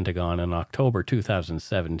from the Pentagon in October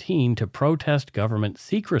 2017 to protest government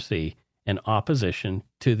secrecy and opposition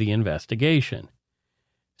to the investigation,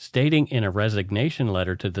 stating in a resignation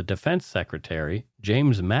letter to the Defense Secretary,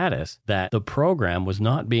 James Mattis, that the program was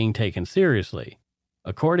not being taken seriously.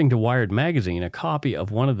 According to Wired magazine, a copy of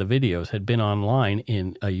one of the videos had been online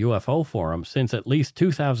in a UFO forum since at least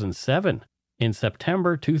 2007. In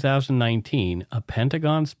September 2019, a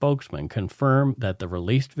Pentagon spokesman confirmed that the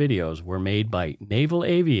released videos were made by naval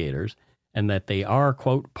aviators and that they are,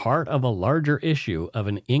 quote, part of a larger issue of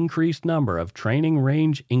an increased number of training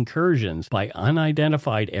range incursions by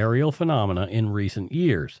unidentified aerial phenomena in recent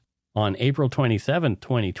years. On April 27,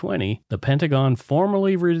 2020, the Pentagon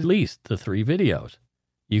formally released the 3 videos.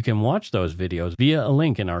 You can watch those videos via a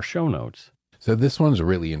link in our show notes. So this one's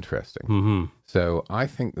really interesting. Mm-hmm. So I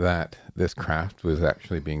think that this craft was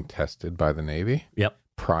actually being tested by the Navy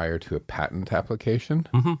prior to a patent application.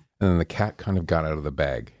 Mm-hmm. And then the cat kind of got out of the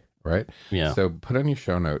bag, right? Yeah. So put on your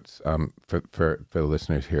show notes for the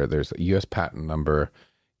listeners here, there's a U.S. patent number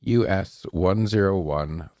US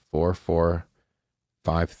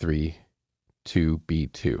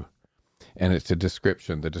 101-44532B2. And it's a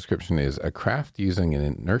description. The description is a craft using an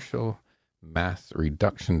inertial mass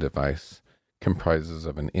reduction device comprises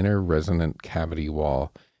of an inner resonant cavity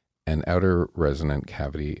wall, an outer resonant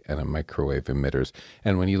cavity, and a microwave emitters.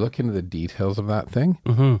 And when you look into the details of that thing,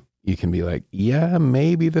 you can be like, yeah,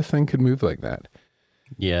 maybe this thing could move like that.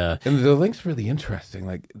 Yeah. And the link's really interesting.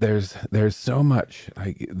 Like there's so much,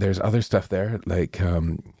 like there's other stuff there. Like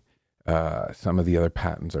some of the other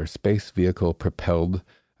patents are space vehicle propelled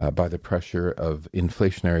by the pressure of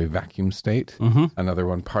inflationary vacuum state. Another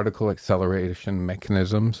one, particle acceleration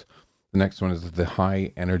mechanisms. The next one is the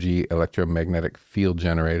high energy electromagnetic field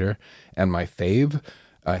generator. And my fave,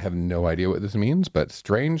 I have no idea what this means, but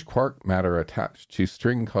strange quark matter attached to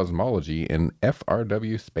string cosmology in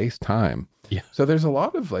FRW space-time. Yeah. So there's a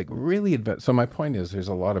lot of like really advanced. So my point is there's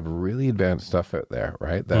a lot of really advanced stuff out there,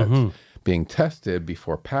 right? That's being tested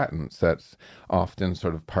before patents. That's often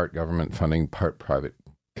sort of part government funding, part private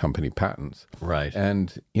company patents. Right.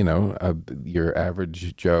 And, you know, your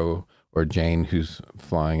average Joe or Jane who's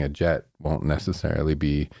flying a jet won't necessarily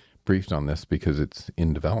be briefed on this because it's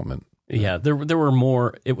in development. Yeah, there were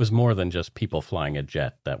more. It was more than just people flying a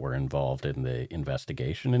jet that were involved in the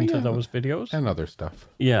investigation into those videos And other stuff.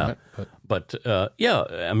 Yeah, Right? but yeah,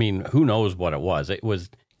 I mean, who knows what it was? It was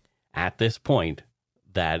at this point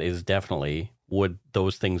that is definitely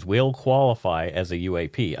those things will qualify as a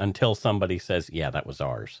UAP until somebody says, yeah, that was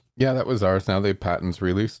ours. Yeah, that was ours. Now the patent's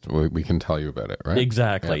released. We can tell you about it, right?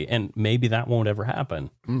 Exactly, and maybe that won't ever happen.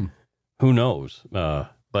 Who knows?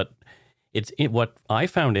 But what I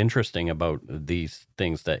found interesting about these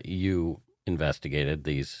things that you investigated,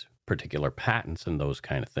 these particular patents and those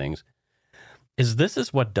kind of things, is this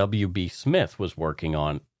is what W.B. Smith was working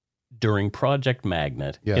on during Project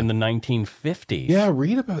Magnet in the 1950s. Yeah,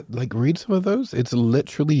 read some of those. It's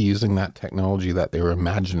literally using that technology that they were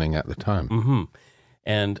imagining at the time.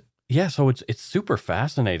 And yeah, so it's super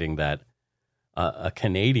fascinating that a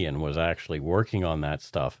Canadian was actually working on that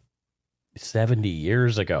stuff 70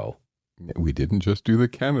 years ago. We didn't just do the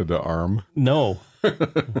Canada arm. No,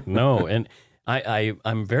 no. And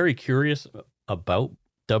I'm very curious about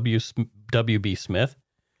W.B. Smith.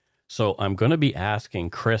 So I'm going to be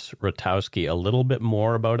asking Chris Rutowski a little bit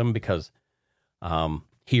more about him because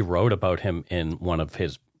he wrote about him in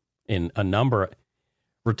a number.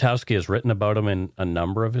 Rutowski has written about him in a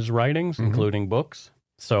number of his writings, including books.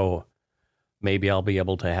 So maybe I'll be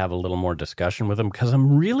able to have a little more discussion with him because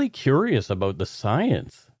I'm really curious about the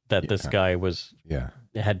science that this guy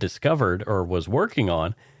had discovered or was working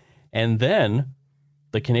on. And then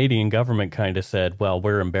the Canadian government kind of said, well,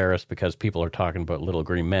 we're embarrassed because people are talking about little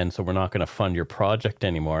green men, so we're not going to fund your project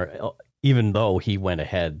anymore, even though he went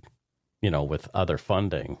ahead, with other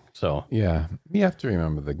funding. So yeah, you have to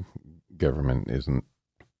remember the government isn't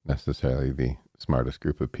necessarily the smartest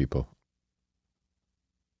group of people.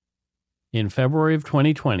 In February of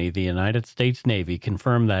 2020, the United States Navy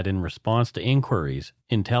confirmed that in response to inquiries,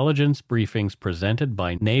 intelligence briefings presented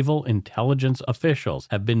by naval intelligence officials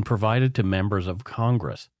have been provided to members of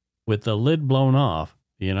Congress. With the lid blown off,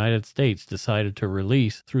 the United States decided to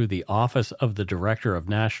release through the Office of the Director of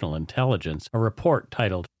National Intelligence a report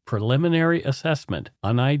titled Preliminary Assessment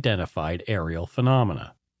Unidentified Aerial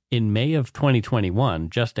Phenomena. In May of 2021,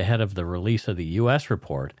 just ahead of the release of the U.S.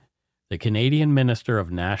 report, the Canadian Minister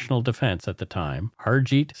of National Defense at the time,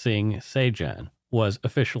 Harjit Singh Sajan, was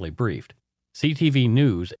officially briefed. CTV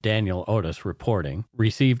News' Daniel Otis reporting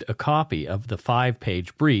received a copy of the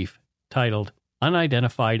 5-page brief titled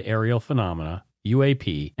Unidentified Aerial Phenomena,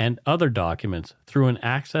 UAP, and Other Documents through an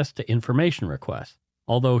Access to Information request.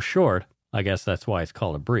 Although short, I guess that's why it's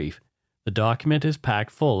called a brief, the document is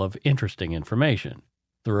packed full of interesting information.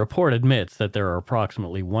 The report admits that there are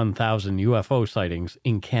approximately 1,000 UFO sightings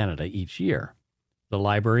in Canada each year. The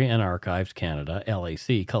Library and Archives Canada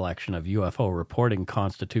 (LAC) collection of UFO reporting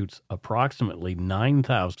constitutes approximately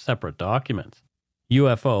 9,000 separate documents.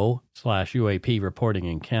 UFO/UAP reporting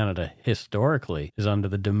in Canada historically is under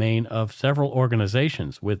the domain of several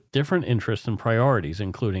organizations with different interests and priorities,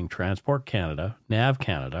 including Transport Canada, NAV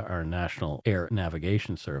Canada, our National Air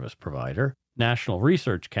Navigation Service provider, National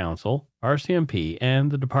Research Council, RCMP,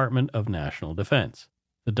 and the Department of National Defense.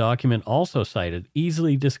 The document also cited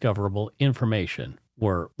easily discoverable information,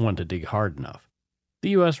 were one to dig hard enough. The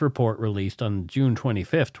U.S. report released on June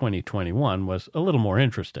 25, 2021 was a little more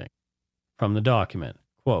interesting. From the document,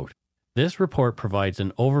 quote, "This report provides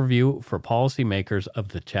an overview for policymakers of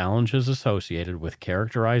the challenges associated with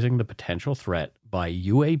characterizing the potential threat by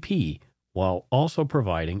UAP while also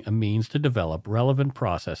providing a means to develop relevant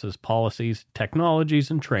processes, policies, technologies,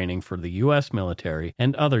 and training for the U.S. military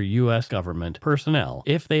and other U.S. government personnel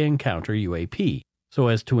if they encounter UAP, so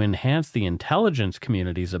as to enhance the intelligence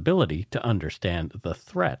community's ability to understand the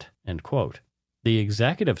threat," end quote. The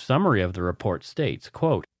executive summary of the report states,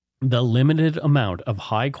 quote, "The limited amount of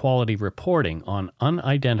high-quality reporting on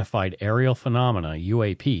unidentified aerial phenomena,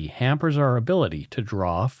 UAP, hampers our ability to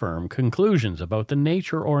draw firm conclusions about the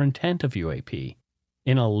nature or intent of UAP.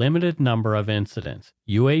 In a limited number of incidents,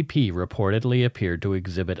 UAP reportedly appeared to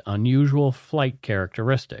exhibit unusual flight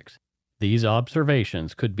characteristics. These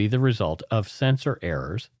observations could be the result of sensor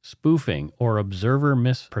errors, spoofing, or observer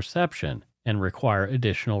misperception and require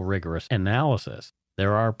additional rigorous analysis.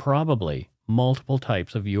 There are probably multiple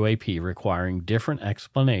types of UAP requiring different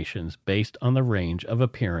explanations based on the range of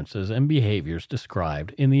appearances and behaviors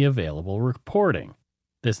described in the available reporting.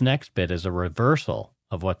 This next bit is a reversal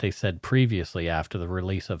of what they said previously after the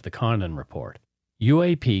release of the Condon report.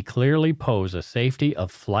 UAP clearly pose a safety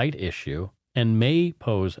of flight issue and may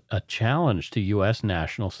pose a challenge to U.S.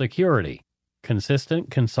 national security.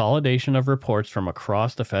 Consistent consolidation of reports from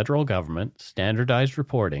across the federal government, standardized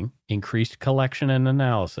reporting, increased collection and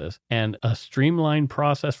analysis, and a streamlined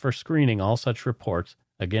process for screening all such reports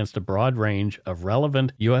against a broad range of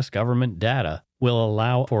relevant U.S. government data will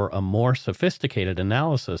allow for a more sophisticated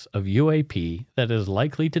analysis of UAP that is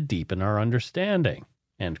likely to deepen our understanding.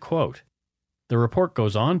 End quote. The report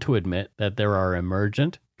goes on to admit that there are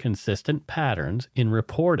emergent, consistent patterns in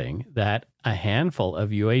reporting that a handful of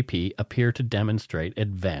UAP appear to demonstrate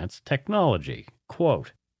advanced technology.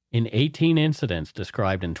 Quote, in 18 incidents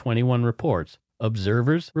described in 21 reports,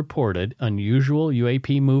 observers reported unusual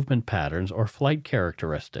UAP movement patterns or flight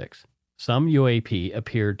characteristics. Some UAP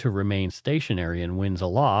appeared to remain stationary in winds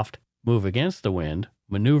aloft, move against the wind,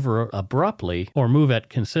 maneuver abruptly, or move at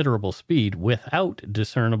considerable speed without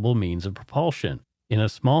discernible means of propulsion. In a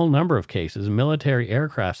small number of cases, military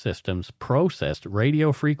aircraft systems processed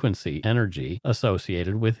radio frequency energy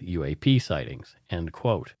associated with UAP sightings. End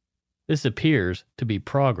quote. This appears to be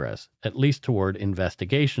progress, at least toward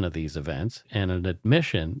investigation of these events, and an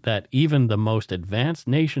admission that even the most advanced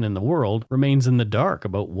nation in the world remains in the dark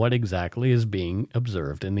about what exactly is being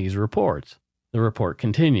observed in these reports. The report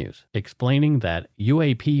continues, explaining that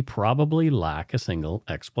UAP probably lack a single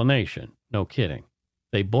explanation. No kidding.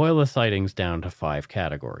 They boil the sightings down to 5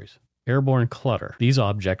 categories. Airborne clutter. These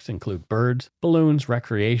objects include birds, balloons,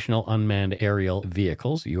 recreational unmanned aerial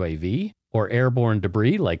vehicles, UAV, or airborne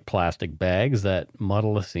debris like plastic bags that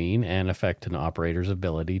muddle a scene and affect an operator's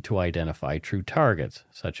ability to identify true targets,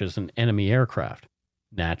 such as an enemy aircraft.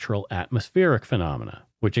 Natural atmospheric phenomena,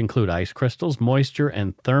 which include ice crystals, moisture,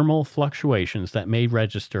 and thermal fluctuations that may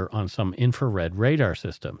register on some infrared radar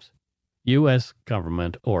systems. U.S.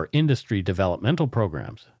 government or industry developmental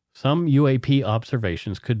programs. Some UAP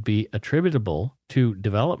observations could be attributable to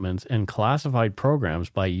developments and classified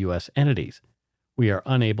programs by U.S. entities. We are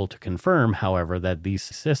unable to confirm, however, that these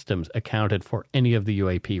systems accounted for any of the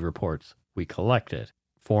UAP reports we collected.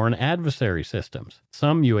 Foreign adversary systems.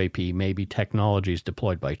 Some UAP may be technologies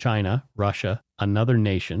deployed by China, Russia, another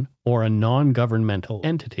nation, or a non-governmental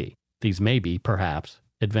entity. These may be, perhaps,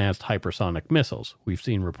 advanced hypersonic missiles. We've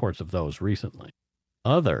seen reports of those recently.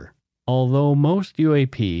 Other. Although most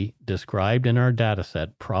UAP described in our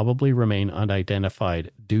dataset probably remain unidentified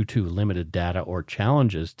due to limited data or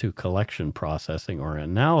challenges to collection, processing, or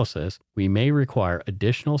analysis, we may require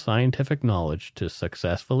additional scientific knowledge to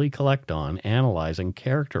successfully collect on, analyze, and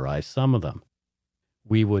characterize some of them.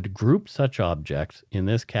 We would group such objects in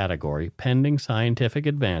this category pending scientific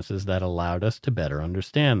advances that allowed us to better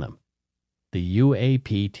understand them. The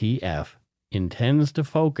UAPTF intends to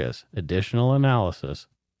focus additional analysis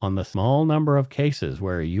on the small number of cases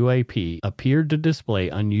where a UAP appeared to display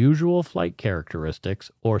unusual flight characteristics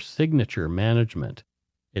or signature management.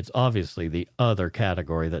 It's obviously the other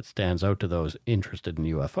category that stands out to those interested in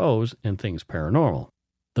UFOs and things paranormal.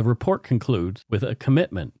 The report concludes with a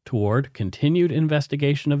commitment toward continued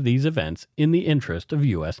investigation of these events in the interest of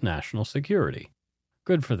U.S. national security.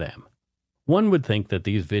 Good for them. One would think that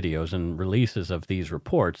these videos and releases of these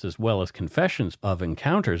reports, as well as confessions of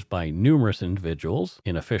encounters by numerous individuals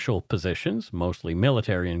in official positions, mostly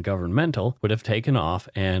military and governmental, would have taken off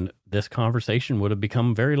and this conversation would have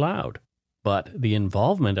become very loud. But the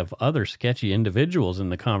involvement of other sketchy individuals in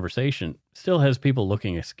the conversation still has people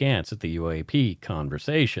looking askance at the UAP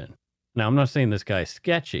conversation. Now, I'm not saying this guy's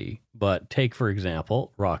sketchy, but take, for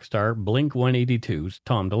example, rock star Blink-182's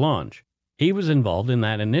Tom DeLonge. He was involved in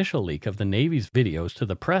that initial leak of the Navy's videos to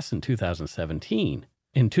the press in 2017.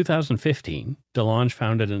 In 2015, DeLonge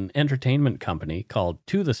founded an entertainment company called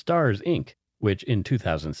To the Stars, Inc., which in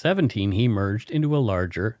 2017 he merged into a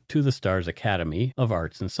larger To the Stars Academy of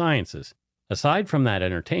Arts and Sciences. Aside from that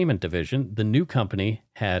entertainment division, the new company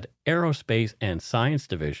had aerospace and science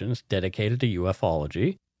divisions dedicated to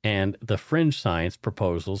ufology and the fringe science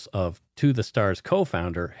proposals of To the Stars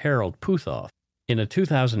co-founder Harold Puthoff. In a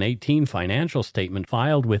 2018 financial statement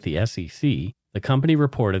filed with the SEC, the company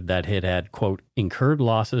reported that it had, quote, incurred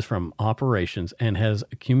losses from operations and has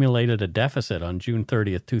accumulated a deficit on June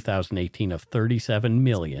 30th, 2018 of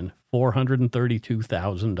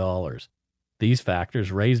 $37,432,000. These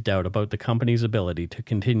factors raised doubt about the company's ability to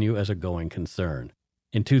continue as a going concern.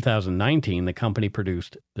 In 2019, the company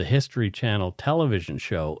produced the History Channel television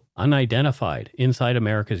show Unidentified: Inside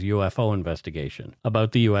America's UFO Investigation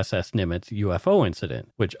about the USS Nimitz UFO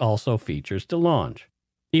incident, which also features DeLonge.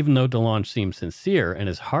 Even though DeLonge seems sincere and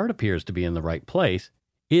his heart appears to be in the right place,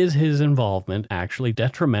 is his involvement actually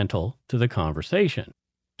detrimental to the conversation?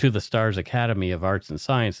 To the Stars Academy of Arts and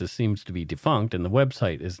Sciences seems to be defunct, and the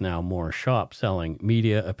website is now more shop selling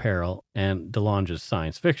media, apparel, and DeLonge's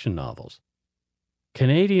science fiction novels.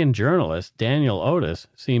 Canadian journalist Daniel Otis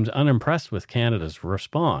seems unimpressed with Canada's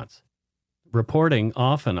response. Reporting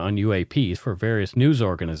often on UAPs for various news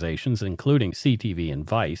organizations, including CTV and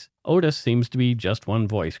Vice, Otis seems to be just one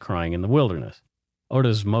voice crying in the wilderness.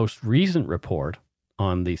 Otis' most recent report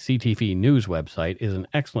on the CTV News website is an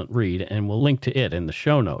excellent read, and we'll link to it in the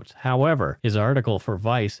show notes. However, his article for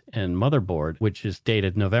Vice and Motherboard, which is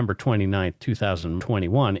dated November 29,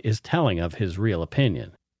 2021, is telling of his real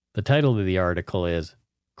opinion. The title of the article is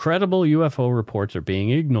Credible UFO Reports Are Being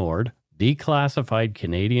Ignored, Declassified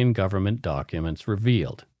Canadian Government Documents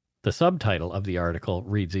Revealed. The subtitle of the article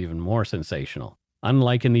reads even more sensational.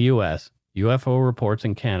 Unlike in the US, UFO reports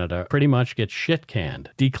in Canada pretty much get shit-canned.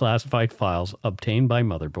 Declassified files obtained by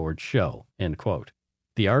Motherboard show. End quote.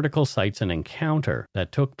 The article cites an encounter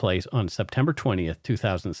that took place on September 20th,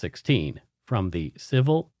 2016 from the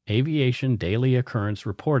Civil Aviation Daily Occurrence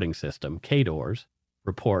Reporting System, CADORS,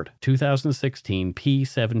 Report 2016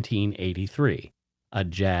 P1783, a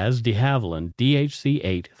Jazz de Havilland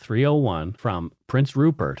DHC-8 301 from Prince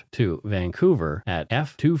Rupert to Vancouver at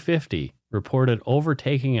F250 reported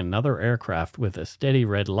overtaking another aircraft with a steady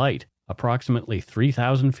red light approximately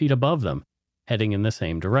 3,000 feet above them, heading in the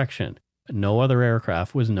same direction. No other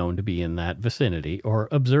aircraft was known to be in that vicinity or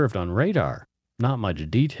observed on radar. Not much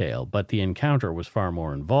detail, but the encounter was far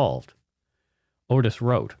more involved. Otis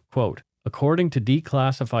wrote, quote, According to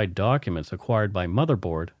declassified documents acquired by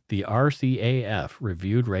Motherboard, the RCAF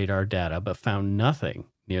reviewed radar data but found nothing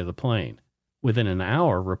near the plane. Within an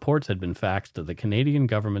hour, reports had been faxed to the Canadian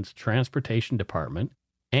government's Transportation Department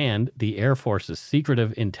and the Air Force's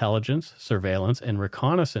Secretive Intelligence, Surveillance, and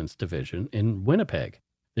Reconnaissance Division in Winnipeg.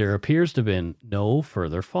 There appears to have been no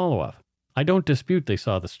further follow-up. I don't dispute they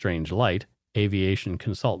saw the strange light, aviation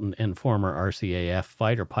consultant and former RCAF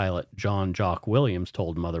fighter pilot John Jock Williams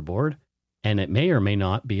told Motherboard, and it may or may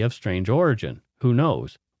not be of strange origin. Who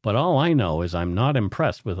knows? But all I know is I'm not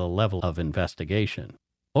impressed with the level of investigation.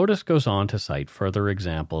 Otis goes on to cite further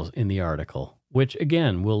examples in the article, which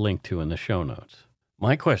again we'll link to in the show notes.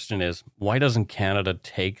 My question is, why doesn't Canada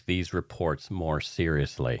take these reports more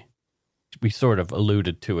seriously? We sort of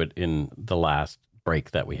alluded to it in the last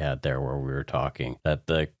break that we had there where we were talking that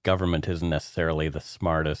the government isn't necessarily the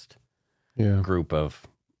smartest group of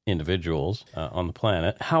individuals on the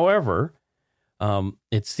planet. However,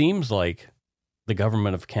 it seems like the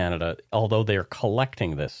government of Canada, although they're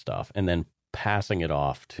collecting this stuff and then passing it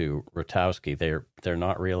off to Rutowski, they're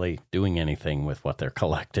not really doing anything with what they're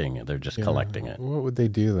collecting. They're just collecting it. What would they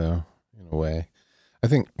do, though, in a way? I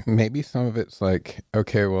think maybe some of it's like,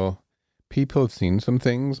 okay, well, people have seen some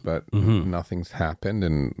things, but nothing's happened,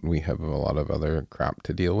 and we have a lot of other crap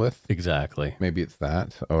to deal with. Exactly. Maybe it's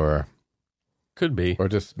that, or could be, or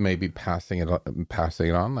just maybe passing it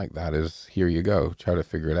on like that is, here you go, try to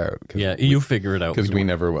figure it out. Yeah, you figure it out because we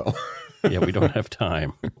never will. Yeah, we don't have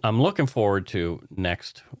time. I'm looking forward to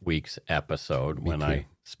next week's episode when I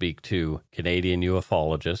speak to Canadian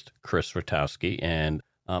ufologist Chris Rutowski, and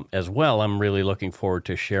as well, I'm really looking forward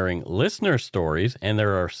to sharing listener stories, and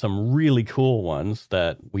there are some really cool ones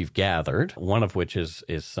that we've gathered, one of which is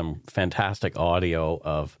some fantastic audio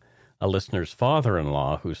of a listener's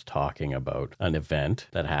father-in-law who's talking about an event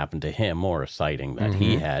that happened to him or a sighting that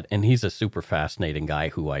he had, and he's a super fascinating guy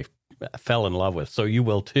who I fell in love with, so you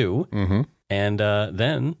will too. And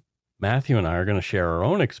then Matthew and I are going to share our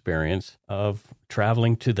own experience of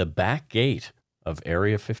traveling to the back gate of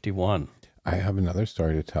Area 51. I have another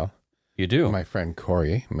story to tell. You do? My friend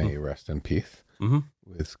Corey, may rest in peace,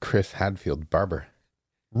 was Chris Hadfield barber.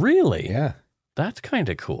 Really? Yeah. That's kind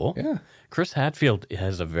of cool. Yeah. Chris Hadfield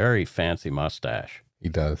has a very fancy mustache. He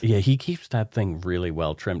does. Yeah, he keeps that thing really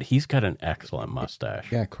well trimmed. He's got an excellent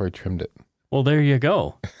mustache. Yeah, Corey trimmed it. Well, there you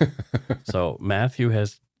go. So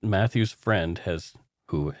Matthew's friend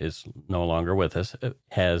who is no longer with us,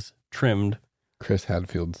 has trimmed Chris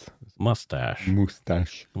Hadfield's mustache.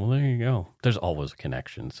 Well, there you go. There's always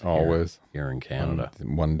connections. Here in Canada.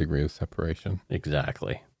 1 degree of separation.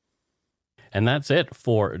 Exactly. And that's it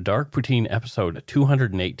for Dark Poutine episode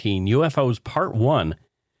 218, UFOs Part 1,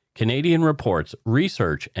 Canadian Reports,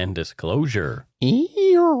 Research, and Disclosure.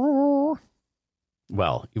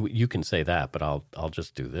 Well, you can say that, but I'll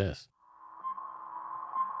just do this.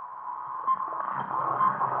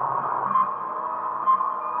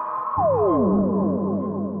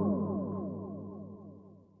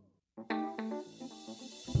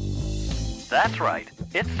 That's right,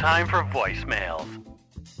 it's time for voicemails.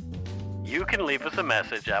 You can leave us a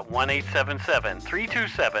message at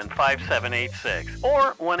 1-877-327-5786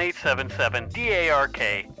 or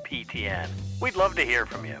 1-877-DARK-PTN. We'd love to hear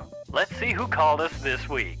from you. Let's see who called us this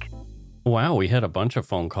week. Wow, we had a bunch of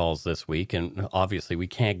phone calls this week, and obviously we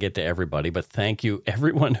can't get to everybody, but thank you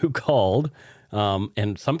everyone who called.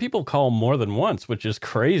 And some people call more than once, which is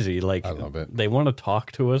crazy. Like, I love it. They want to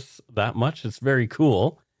talk to us that much. It's very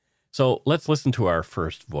cool. So let's listen to our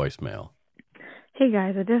first voicemail. Hey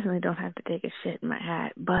guys, I definitely don't have to take a shit in my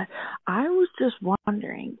hat, but I was just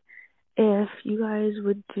wondering if you guys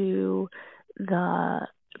would do the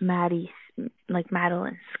Madeline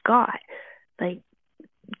Scott,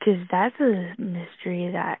 because that's a mystery,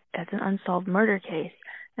 that's an unsolved murder case,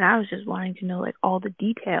 and I was just wanting to know all the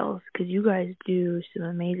details, because you guys do some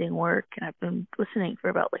amazing work, and I've been listening for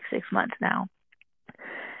about 6 months now.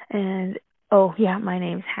 And oh yeah, my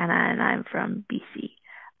name's Hannah, and I'm from BC.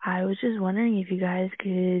 I was just wondering if you guys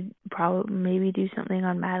could probably maybe do something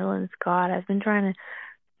on Madeline Scott. I've been trying to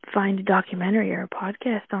find a documentary or a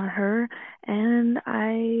podcast on her, and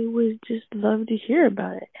I would just love to hear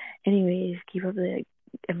about it. Anyways, keep up the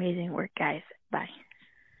amazing work, guys. Bye.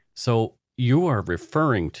 So you are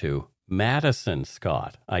referring to Madison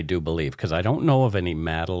Scott, I do believe, because I don't know of any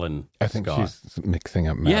Madeline I think Scott. she's mixing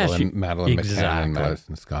up Madeline McCann exactly. and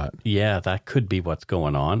Madison Scott. Yeah, that could be what's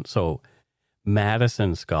going on. So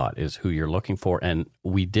Madison Scott is who you're looking for, and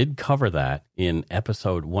we did cover that in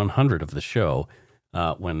episode 100 of the show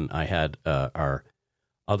when I had our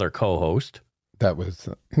other co-host. That was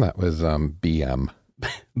BM.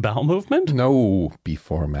 Bowel movement? No,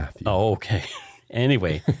 before Matthew. Oh, okay.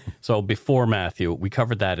 Anyway, so before Matthew, we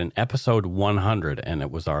covered that in episode 100, and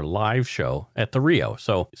it was our live show at the Rio.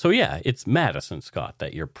 So yeah, it's Madison Scott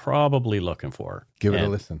that you're probably looking for. Give it a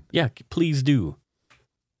listen. Yeah, please do.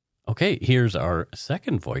 Okay, here's our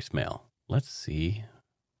second voicemail. Let's see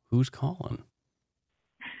who's calling.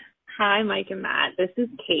 Hi, Mike and Matt. This is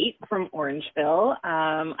Kate from Orangeville.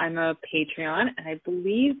 I'm a Patreon, and I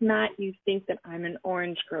believe, Matt, you think that I'm an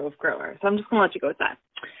Orange Grove grower. So I'm just going to let you go with that.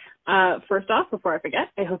 First off, before I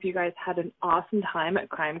forget, I hope you guys had an awesome time at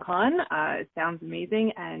CrimeCon. It sounds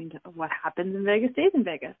amazing, and what happens in Vegas stays in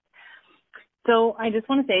Vegas. So I just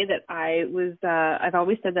want to say that I've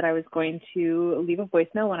always said that I was going to leave a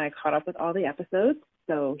voicemail when I caught up with all the episodes.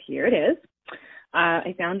 So here it is.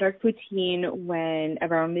 I found Dark Poutine when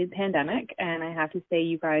around the pandemic, and I have to say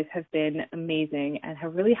you guys have been amazing and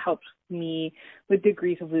have really helped me with the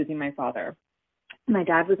grief of losing my father. My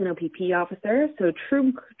dad was an OPP officer, so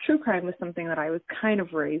true crime was something that I was kind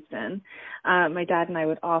of raised in. My dad and I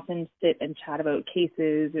would often sit and chat about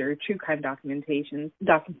cases or true crime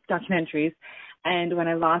documentaries. And when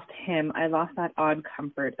I lost him, I lost that odd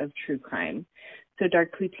comfort of true crime. So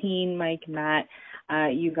Dark Poutine, Mike, Matt,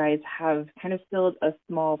 you guys have kind of filled a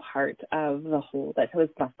small part of the hole that was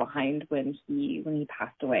left behind when he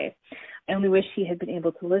passed away. I only wish he had been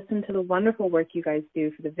able to listen to the wonderful work you guys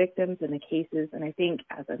do for the victims and the cases, and I think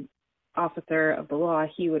as an officer of the law,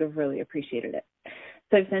 he would have really appreciated it.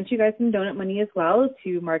 So I've sent you guys some donut money as well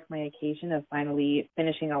to mark my occasion of finally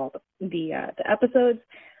finishing all the episodes.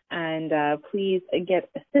 And please get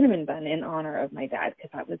a cinnamon bun in honor of my dad,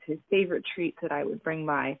 because that was his favorite treat that I would bring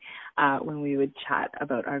by when we would chat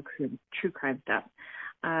about our true crime stuff.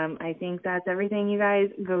 I think that's everything, you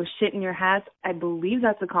guys. Go shit in your hats. I believe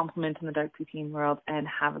that's a compliment in the Dark Poutine world, and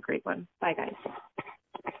have a great one. Bye, guys.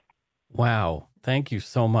 Wow. Thank you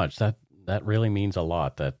so much. That really means a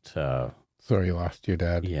lot. Sorry you lost your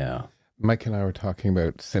dad. Yeah. Mike and I were talking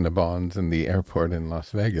about Cinnabons in the airport in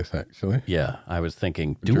Las Vegas, actually. Yeah, I was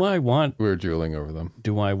thinking, we were drooling over them.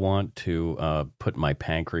 Do I want to put my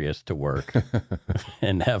pancreas to work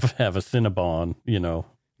and have a Cinnabon, Yeah,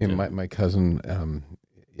 my cousin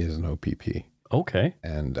is an OPP. Okay.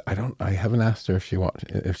 And I haven't asked her if she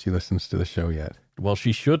listens to the show yet. Well,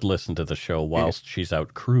 she should listen to the show whilst she's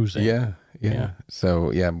out cruising. Yeah.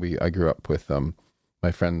 So, I grew up with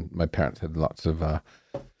my parents had lots of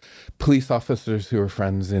police officers who were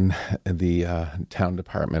friends in the town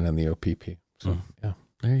department and the OPP. So, yeah.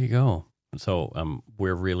 There you go. So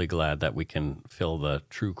we're really glad that we can fill the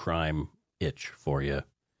true crime itch for you.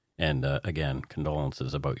 And again,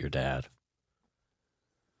 condolences about your dad.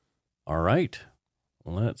 All right.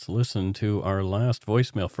 Let's listen to our last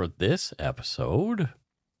voicemail for this episode.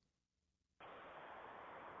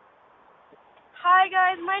 Hi,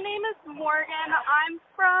 guys. My name is Morgan. I'm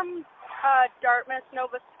from Dartmouth,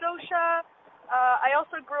 Nova Scotia. I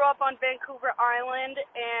also grew up on Vancouver Island,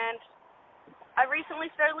 and I recently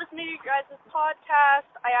started listening to you guys' podcast.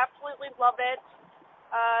 I absolutely love it.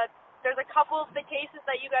 there's a couple of the cases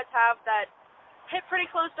that you guys have that hit pretty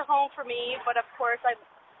close to home for me, but of course I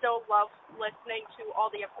still love listening to all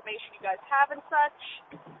the information you guys have and such.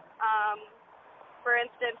 For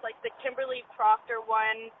instance, like the Kimberly Proctor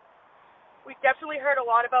one, we definitely heard a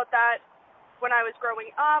lot about that when I was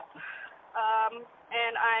growing up,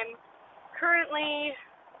 and I'm currently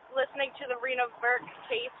listening to the Rena Verk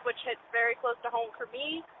case, which hits very close to home for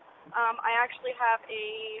me. I actually have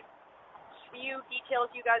a few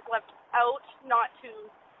details you guys left out, not to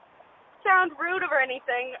sound rude or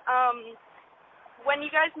anything. When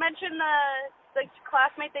you guys mentioned the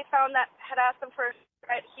classmate they found that had asked them for a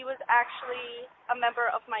cigarette, he was actually a member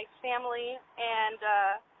of my family, and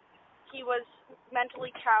he was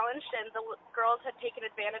mentally challenged, and the girls had taken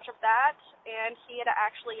advantage of that, and he had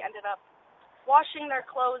actually ended up washing their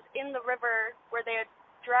clothes in the river where they had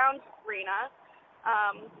drowned Rena,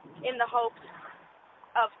 in the hopes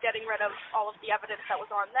of getting rid of all of the evidence that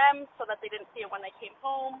was on them so that they didn't see it when they came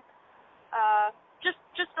home. Just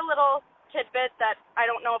a little tidbit that I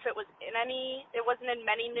don't know if it wasn't in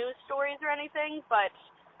many news stories or anything, but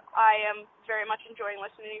I am very much enjoying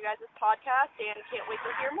listening to you guys' podcast and can't wait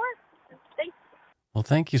to hear more. Thanks. Well,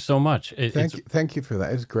 thank you so much. Thank you for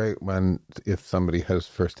that. It's great if somebody has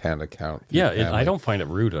firsthand account. Yeah, I don't find it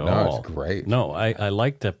rude at all. No, it's great. No, I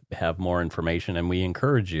like to have more information, and we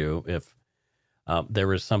encourage you if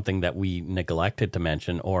there is something that we neglected to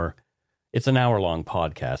mention, or it's an hour-long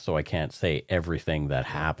podcast, so I can't say everything that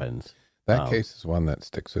happens. That case is one that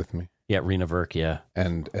sticks with me. Yeah, Rena Verk, yeah.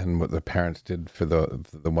 And what the parents did for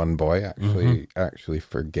the one boy actually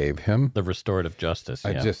forgave him. The restorative justice.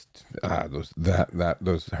 I just those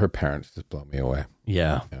her parents just blow me away.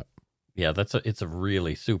 Yeah. It's a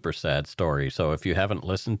really super sad story. So if you haven't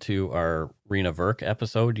listened to our Rena Verk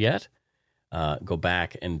episode yet, go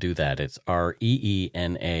back and do that. It's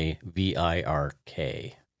REENAVIRK.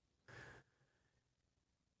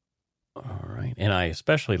 All right, and I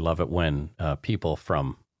especially love it when people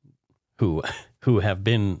from who have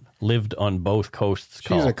lived on both coasts.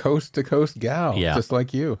 She's a coast to coast gal, just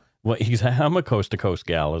like you. Well, I'm a coast to coast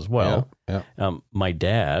gal as well. Yeah. My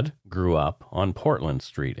dad grew up on Portland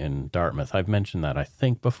Street in Dartmouth. I've mentioned that I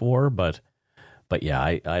think before, but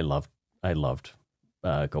yeah, I loved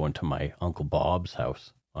going to my Uncle Bob's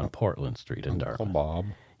house on Portland Street in Dartmouth. Uncle Bob.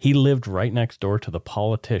 He lived right next door to the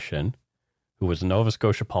politician who was a Nova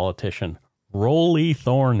Scotia politician, Rolly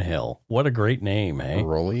Thornhill. What a great name, eh?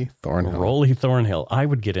 Rolly Thornhill. Rolly Thornhill. I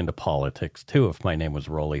would get into politics, too, if my name was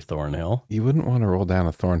Rolly Thornhill. You wouldn't want to roll down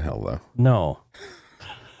a Thornhill, though. No.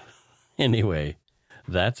 Anyway,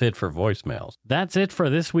 that's it for voicemails. That's it for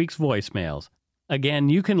this week's voicemails. Again,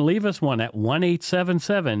 you can leave us one at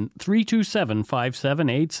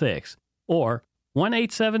 1-877-327-5786 or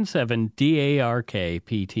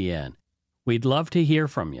 1-877-DARK-PTN. We'd love to hear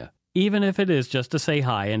from you, even if it is just to say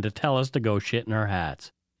hi and to tell us to go shit in our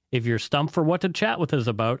hats. If you're stumped for what to chat with us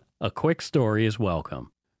about, a quick story is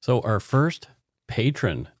welcome. So our first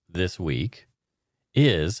patron this week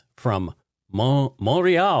is from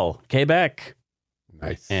Montreal, Quebec.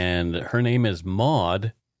 Nice. And her name is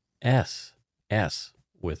Maud S.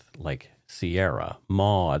 With like Sierra,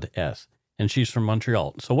 Maud S. And she's from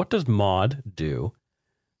Montreal. So what does Maud do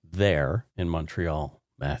there in Montreal,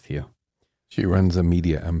 Matthew? She runs a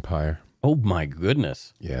media empire. Oh, my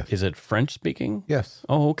goodness. Yes. Is it French speaking? Yes.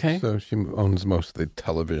 Oh, okay. So she owns most of the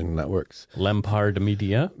television networks. L'Empire de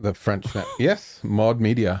Media? The French yes, Maud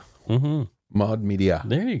Media. Mm-hmm. Maud Media.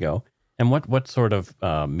 There you go. And what sort of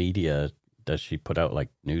media does she put out, like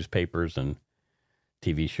newspapers and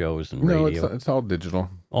TV shows and radio? No, it's all digital.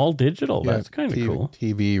 All digital? Yeah, that's kind of cool.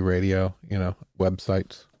 TV, radio,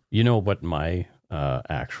 websites. You know what my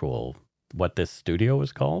what this studio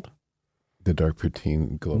is called? The Dark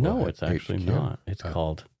Poutine Global. No, it's actually HQ. not. It's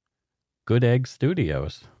called Good Egg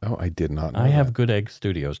Studios. Oh, I did not know I have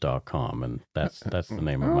goodeggstudios.com, and that's the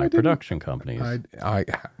name of my production company. I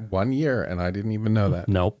 1 year, and I didn't even know that.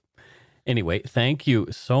 Nope. Anyway, thank you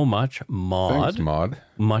so much, Maud. Thanks, Maud.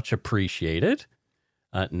 Much appreciated.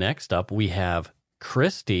 Next up, we have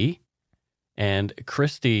Christy. And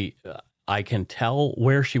Christy, I can tell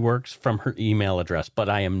where she works from her email address, but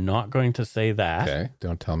I am not going to say that. Okay,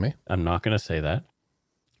 don't tell me. I'm not going to say that.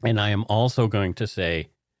 And I am also going to say,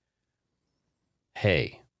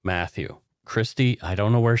 hey, Matthew, Christy, I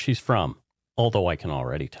don't know where she's from, although I can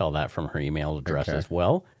already tell that from her email address as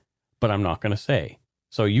well, but I'm not going to say.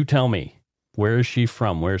 So you tell me, where is she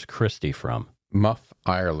from? Where's Christy from? Muff,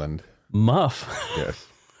 Ireland. Muff? Yes.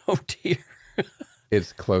 Oh, dear.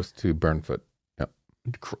 It's close to Burnfoot. Yep.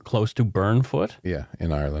 Close to Burnfoot? Yeah,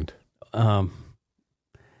 in Ireland.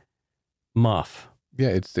 Muff. Yeah,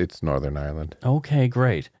 it's Northern Ireland. Okay,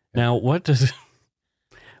 great. Now, what does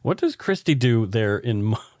Christy do there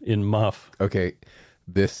in Muff? Okay,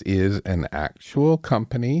 this is an actual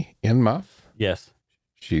company in Muff. Yes.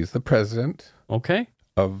 She's the president Okay.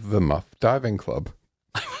 of the Muff Diving Club.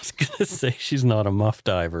 I was going to say she's not a muff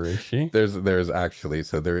diver, is she? There's actually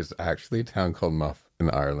a town called Muff in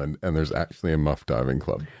Ireland, and there's actually a Muff Diving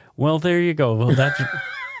Club. Well, there you go. Well,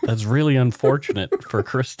 that's really unfortunate for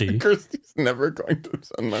Christy. Kirsty's never going to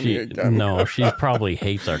send money again. No, she probably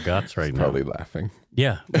hates our guts right now. Probably laughing.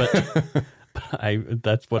 Yeah, but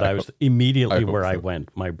that's what I was immediately where I so. went.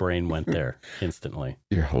 My brain went there instantly.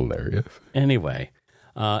 You're hilarious. Anyway,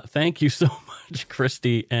 thank you so much,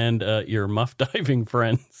 Christy, and your muff diving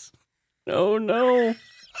friends. Oh, no.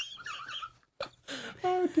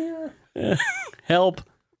 Oh, dear. Help.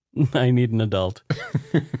 I need an adult.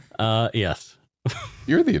 Yes.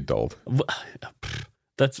 You're the adult.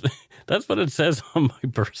 That's what it says on my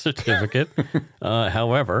birth certificate.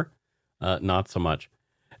 However, not so much.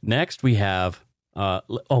 Next, we have...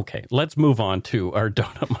 okay, let's move on to our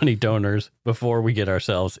donut money donors before we get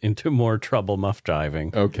ourselves into more trouble muff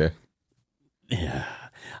diving. Okay. Yeah.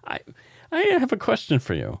 I have a question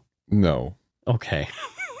for you. No. Okay.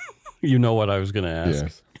 You know what I was going to ask.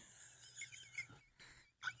 Yes.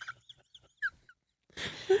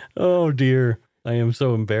 Oh, dear. I am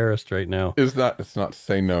so embarrassed right now. It's not to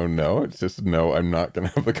say no. It's just no, I'm not going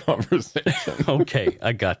to have the conversation. Okay,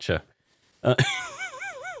 I gotcha.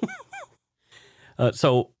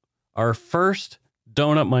 So our first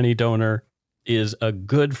donut money donor is a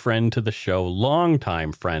good friend to the show,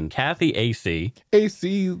 longtime friend, Kathy AC.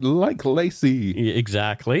 AC like Lacey.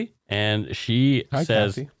 Exactly. And she Hi,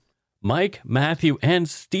 says, Kathy. Mike, Matthew, and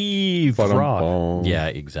Steve Rock. Ba-dum-bum. Yeah,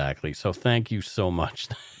 exactly. So thank you so much.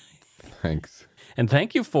 Thanks. And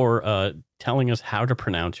thank you for telling us how to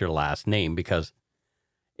pronounce your last name, because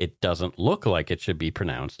it doesn't look like it should be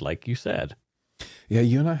pronounced like you said. Yeah,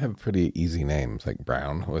 you and I have pretty easy names, like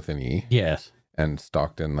Brown with an E. Yes. And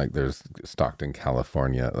Stockton, like there's Stockton,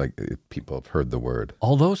 California. Like people have heard the word.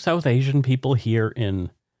 Although South Asian people here in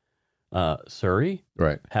Surrey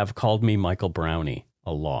Right. have called me Michael Brownie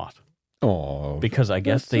a lot. Oh, Because I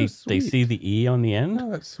guess they see the E on the end.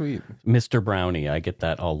 Oh, that's sweet. Mr. Brownie, I get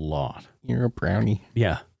that a lot. You're a brownie.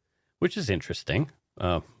 Yeah, which is interesting.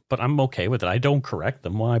 But I'm okay with it. I don't correct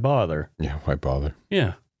them. Why bother? Yeah, why bother?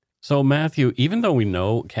 Yeah. So, Matthew, even though we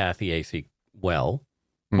know Kathy AC well,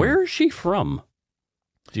 where is she from?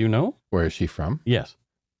 Do you know? Where is she from? Yes.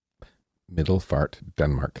 Middelfart,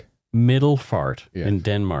 Denmark. Middelfart Yeah. in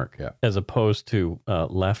Denmark, Yeah. as opposed to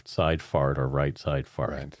left side fart or right side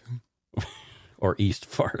fart. Right. Or east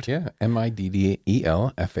fart. Yeah,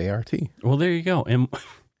 Middelfart. Well, there you go.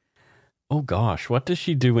 Oh, gosh. What does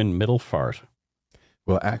she do in Middelfart?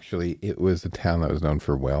 Well, actually, it was a town that was known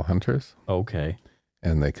for whale hunters. Okay.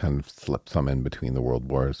 And they kind of slipped some in between the world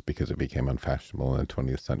wars because it became unfashionable in the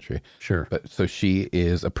 20th century. Sure. But so she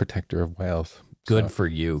is a protector of whales. Good for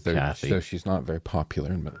you, Kathy. So she's not very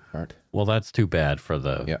popular in Middelfart. Well, that's too bad for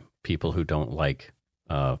the people who don't like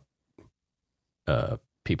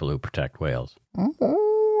people who protect whales.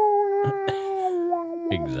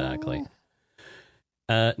 Exactly.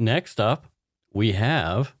 Next up, we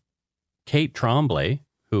have Kate Tremblay,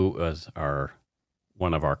 who was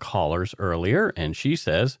one of our callers earlier, and she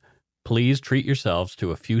says, please treat yourselves to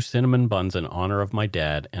a few cinnamon buns in honor of my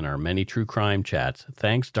dad and our many true crime chats.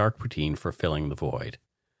 Thanks, Dark Poutine, for filling the void.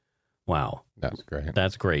 Wow. That's great.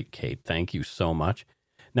 That's great, Kate. Thank you so much.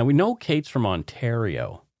 Now, we know Kate's from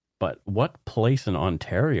Ontario, but what place in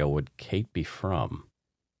Ontario would Kate be from?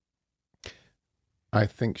 I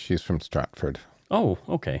think she's from Stratford. Oh,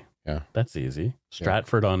 okay. Yeah. That's easy.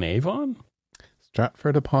 Stratford-on-Avon?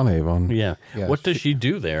 Stratford-upon-Avon. Yeah. What does she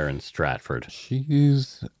do there in Stratford?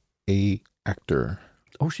 She's a actor.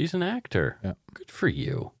 Oh, she's an actor. Yeah. Good for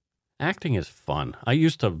you. Acting is fun. I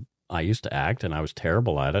used to act and I was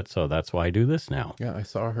terrible at it, so that's why I do this now. Yeah, I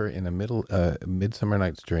saw her in a Midsummer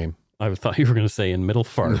Night's Dream. I thought you were going to say in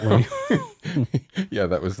Middelfart. No. Yeah,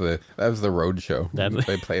 that was the road show.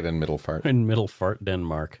 They played in Middelfart. In Middelfart,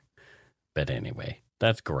 Denmark. But anyway,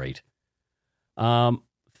 that's great.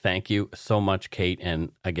 Thank you so much, Kate.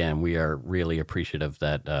 And again, we are really appreciative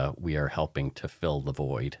that we are helping to fill the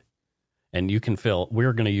void. And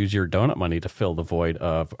we're going to use your donut money to fill the void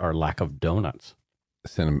of our lack of donuts.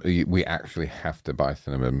 We actually have to buy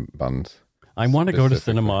cinnamon buns. I want to go to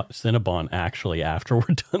Cinnabon actually after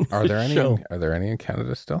we're done. Are there any in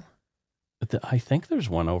Canada still? I think there's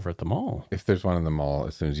one over at the mall. If there's one in the mall,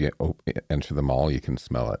 as soon as you enter the mall, you can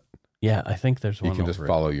smell it. Yeah, I think there's one. You can just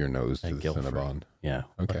follow your nose to the Cinnabon. Yeah.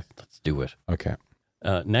 Okay. Let's do it. Okay.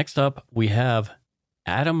 Next up, we have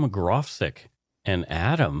Adam Grofsik, And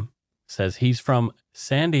Adam says he's from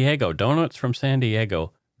San Diego. Donuts from San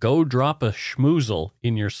Diego. Go drop a schmoozle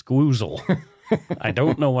in your squoozle. I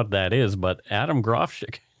don't know what that is, but Adam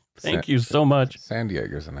Grofschick, thank you so much. San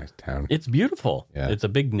Diego's a nice town. It's beautiful. Yeah. It's a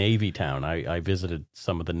big Navy town. I visited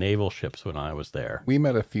some of the naval ships when I was there. We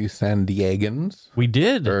met a few San Diegans. We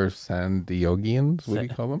did. Or San Diegoians, what do you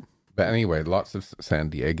call them? But anyway, lots of San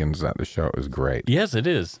Diegans at the show. It was great. Yes, it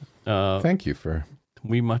is. Thank you for...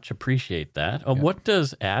 We much appreciate that. Yeah. What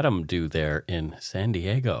does Adam do there in San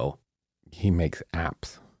Diego? He makes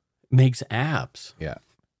apps. Makes apps. Yeah.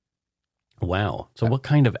 Wow. So what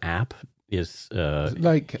kind of app is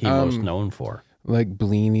like he most known for? Like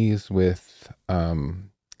blinis with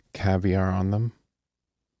caviar on them.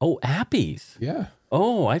 Oh, appies. Yeah.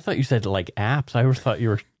 Oh, I thought you said like apps. I thought you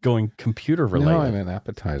were going computer related. No, I meant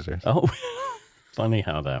appetizers. Oh, funny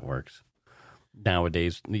how that works.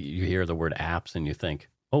 Nowadays, you hear the word apps and you think,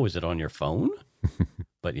 oh, is it on your phone?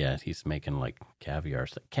 But yeah, he's making like caviar.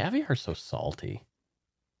 Caviar's so salty.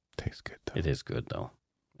 Tastes good, though. It is good, though.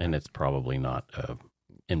 And it's probably not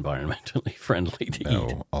environmentally friendly to eat.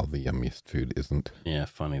 No, all the yummiest food isn't. Yeah,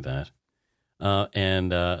 funny that.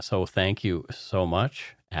 So thank you so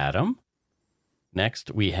much, Adam. Next,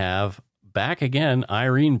 we have back again,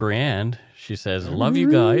 Irene Brand. She says, love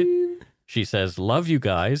you guys. She says, love you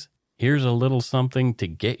guys. Here's a little something to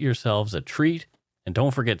get yourselves a treat. And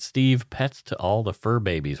don't forget Steve, pets to all the fur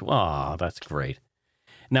babies. Wow, that's great.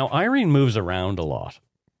 Now, Irene moves around a lot.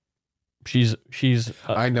 She's.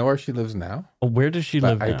 I know where she lives now. Where does she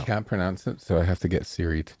live now? I can't pronounce it, so I have to get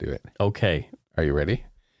Siri to do it. Okay. Are you ready?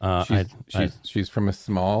 She's from a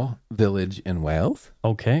small village in Wales.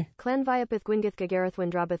 Okay. Clan Viapith Gwyngyth Gagareth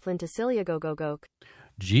Windrabith Lintasilia Gogogok.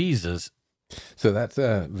 Jesus. So that's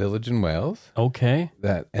a village in Wales. Okay.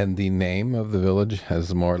 And the name of the village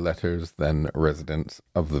has more letters than residents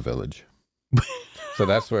of the village. So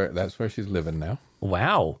that's where she's living now.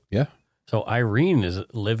 Wow. Yeah. So Irene is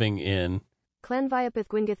living in Clan Viapith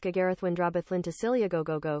Gwyngyth Gagareth Windrabith Lintasilia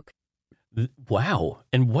Gogogok. Wow.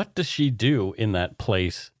 And what does she do in that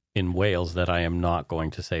place in Wales that I am not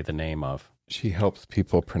going to say the name of? She helps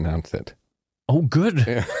people pronounce it. Oh, good.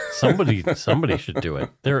 Yeah. Somebody should do it.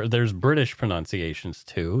 There's British pronunciations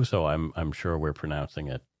too, so I'm sure we're pronouncing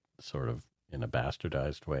it sort of in a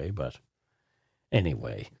bastardized way, but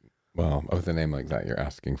anyway. Well, with a name like that, you're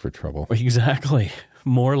asking for trouble. Exactly.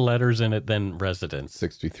 More letters in it than residents.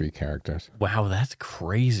 63 characters. Wow, that's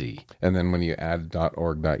crazy. And then when you add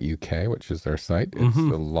 .org.uk, which is their site, it's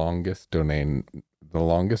the longest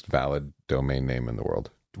valid domain name in the world.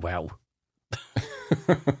 Wow.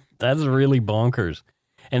 That's really bonkers.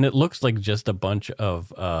 And it looks like just a bunch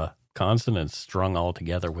of consonants strung all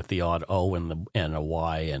together with the odd O and a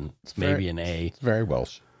Y and maybe an A. It's very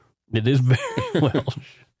Welsh. It is very Welsh.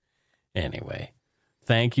 Anyway,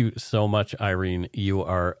 thank you so much, Irene. You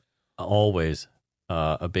are always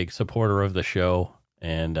a big supporter of the show.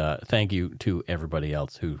 And thank you to everybody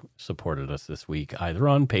else who supported us this week, either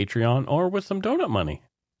on Patreon or with some donut money.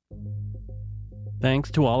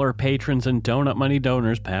 Thanks to all our patrons and donut money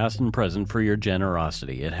donors, past and present, for your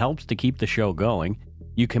generosity. It helps to keep the show going.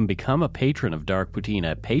 You can become a patron of Dark Poutine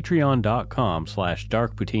at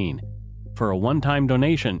patreon.com/darkpoutine. For a one-time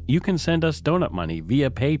donation, you can send us donut money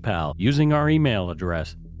via PayPal using our email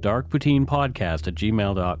address,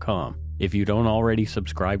 darkpoutinepodcast@gmail.com. If you don't already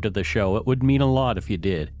subscribe to the show, it would mean a lot if you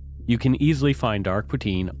did. You can easily find Dark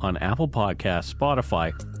Poutine on Apple Podcasts,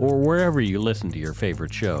 Spotify, or wherever you listen to your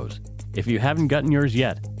favorite shows. If you haven't gotten yours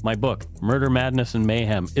yet, my book, Murder, Madness, and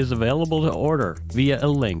Mayhem, is available to order via a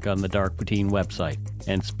link on the Dark Poutine website.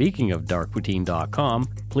 And speaking of darkpoutine.com,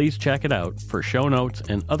 please check it out for show notes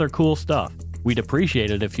and other cool stuff. We'd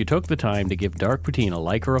appreciate it if you took the time to give Dark Poutine a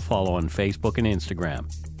like or a follow on Facebook and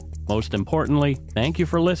Instagram. Most importantly, thank you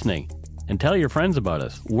for listening, and tell your friends about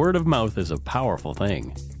us. Word of mouth is a powerful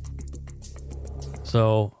thing.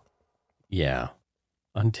 So, yeah.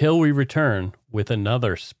 Until we return with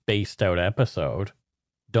another spaced out episode,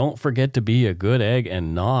 don't forget to be a good egg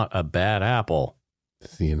and not a bad apple.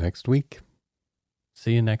 See you next week.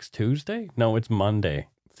 See you next Tuesday? No, it's Monday.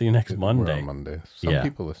 See you next Monday. We're on Monday. Some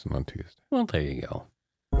people listen on Tuesday. Well, there you go.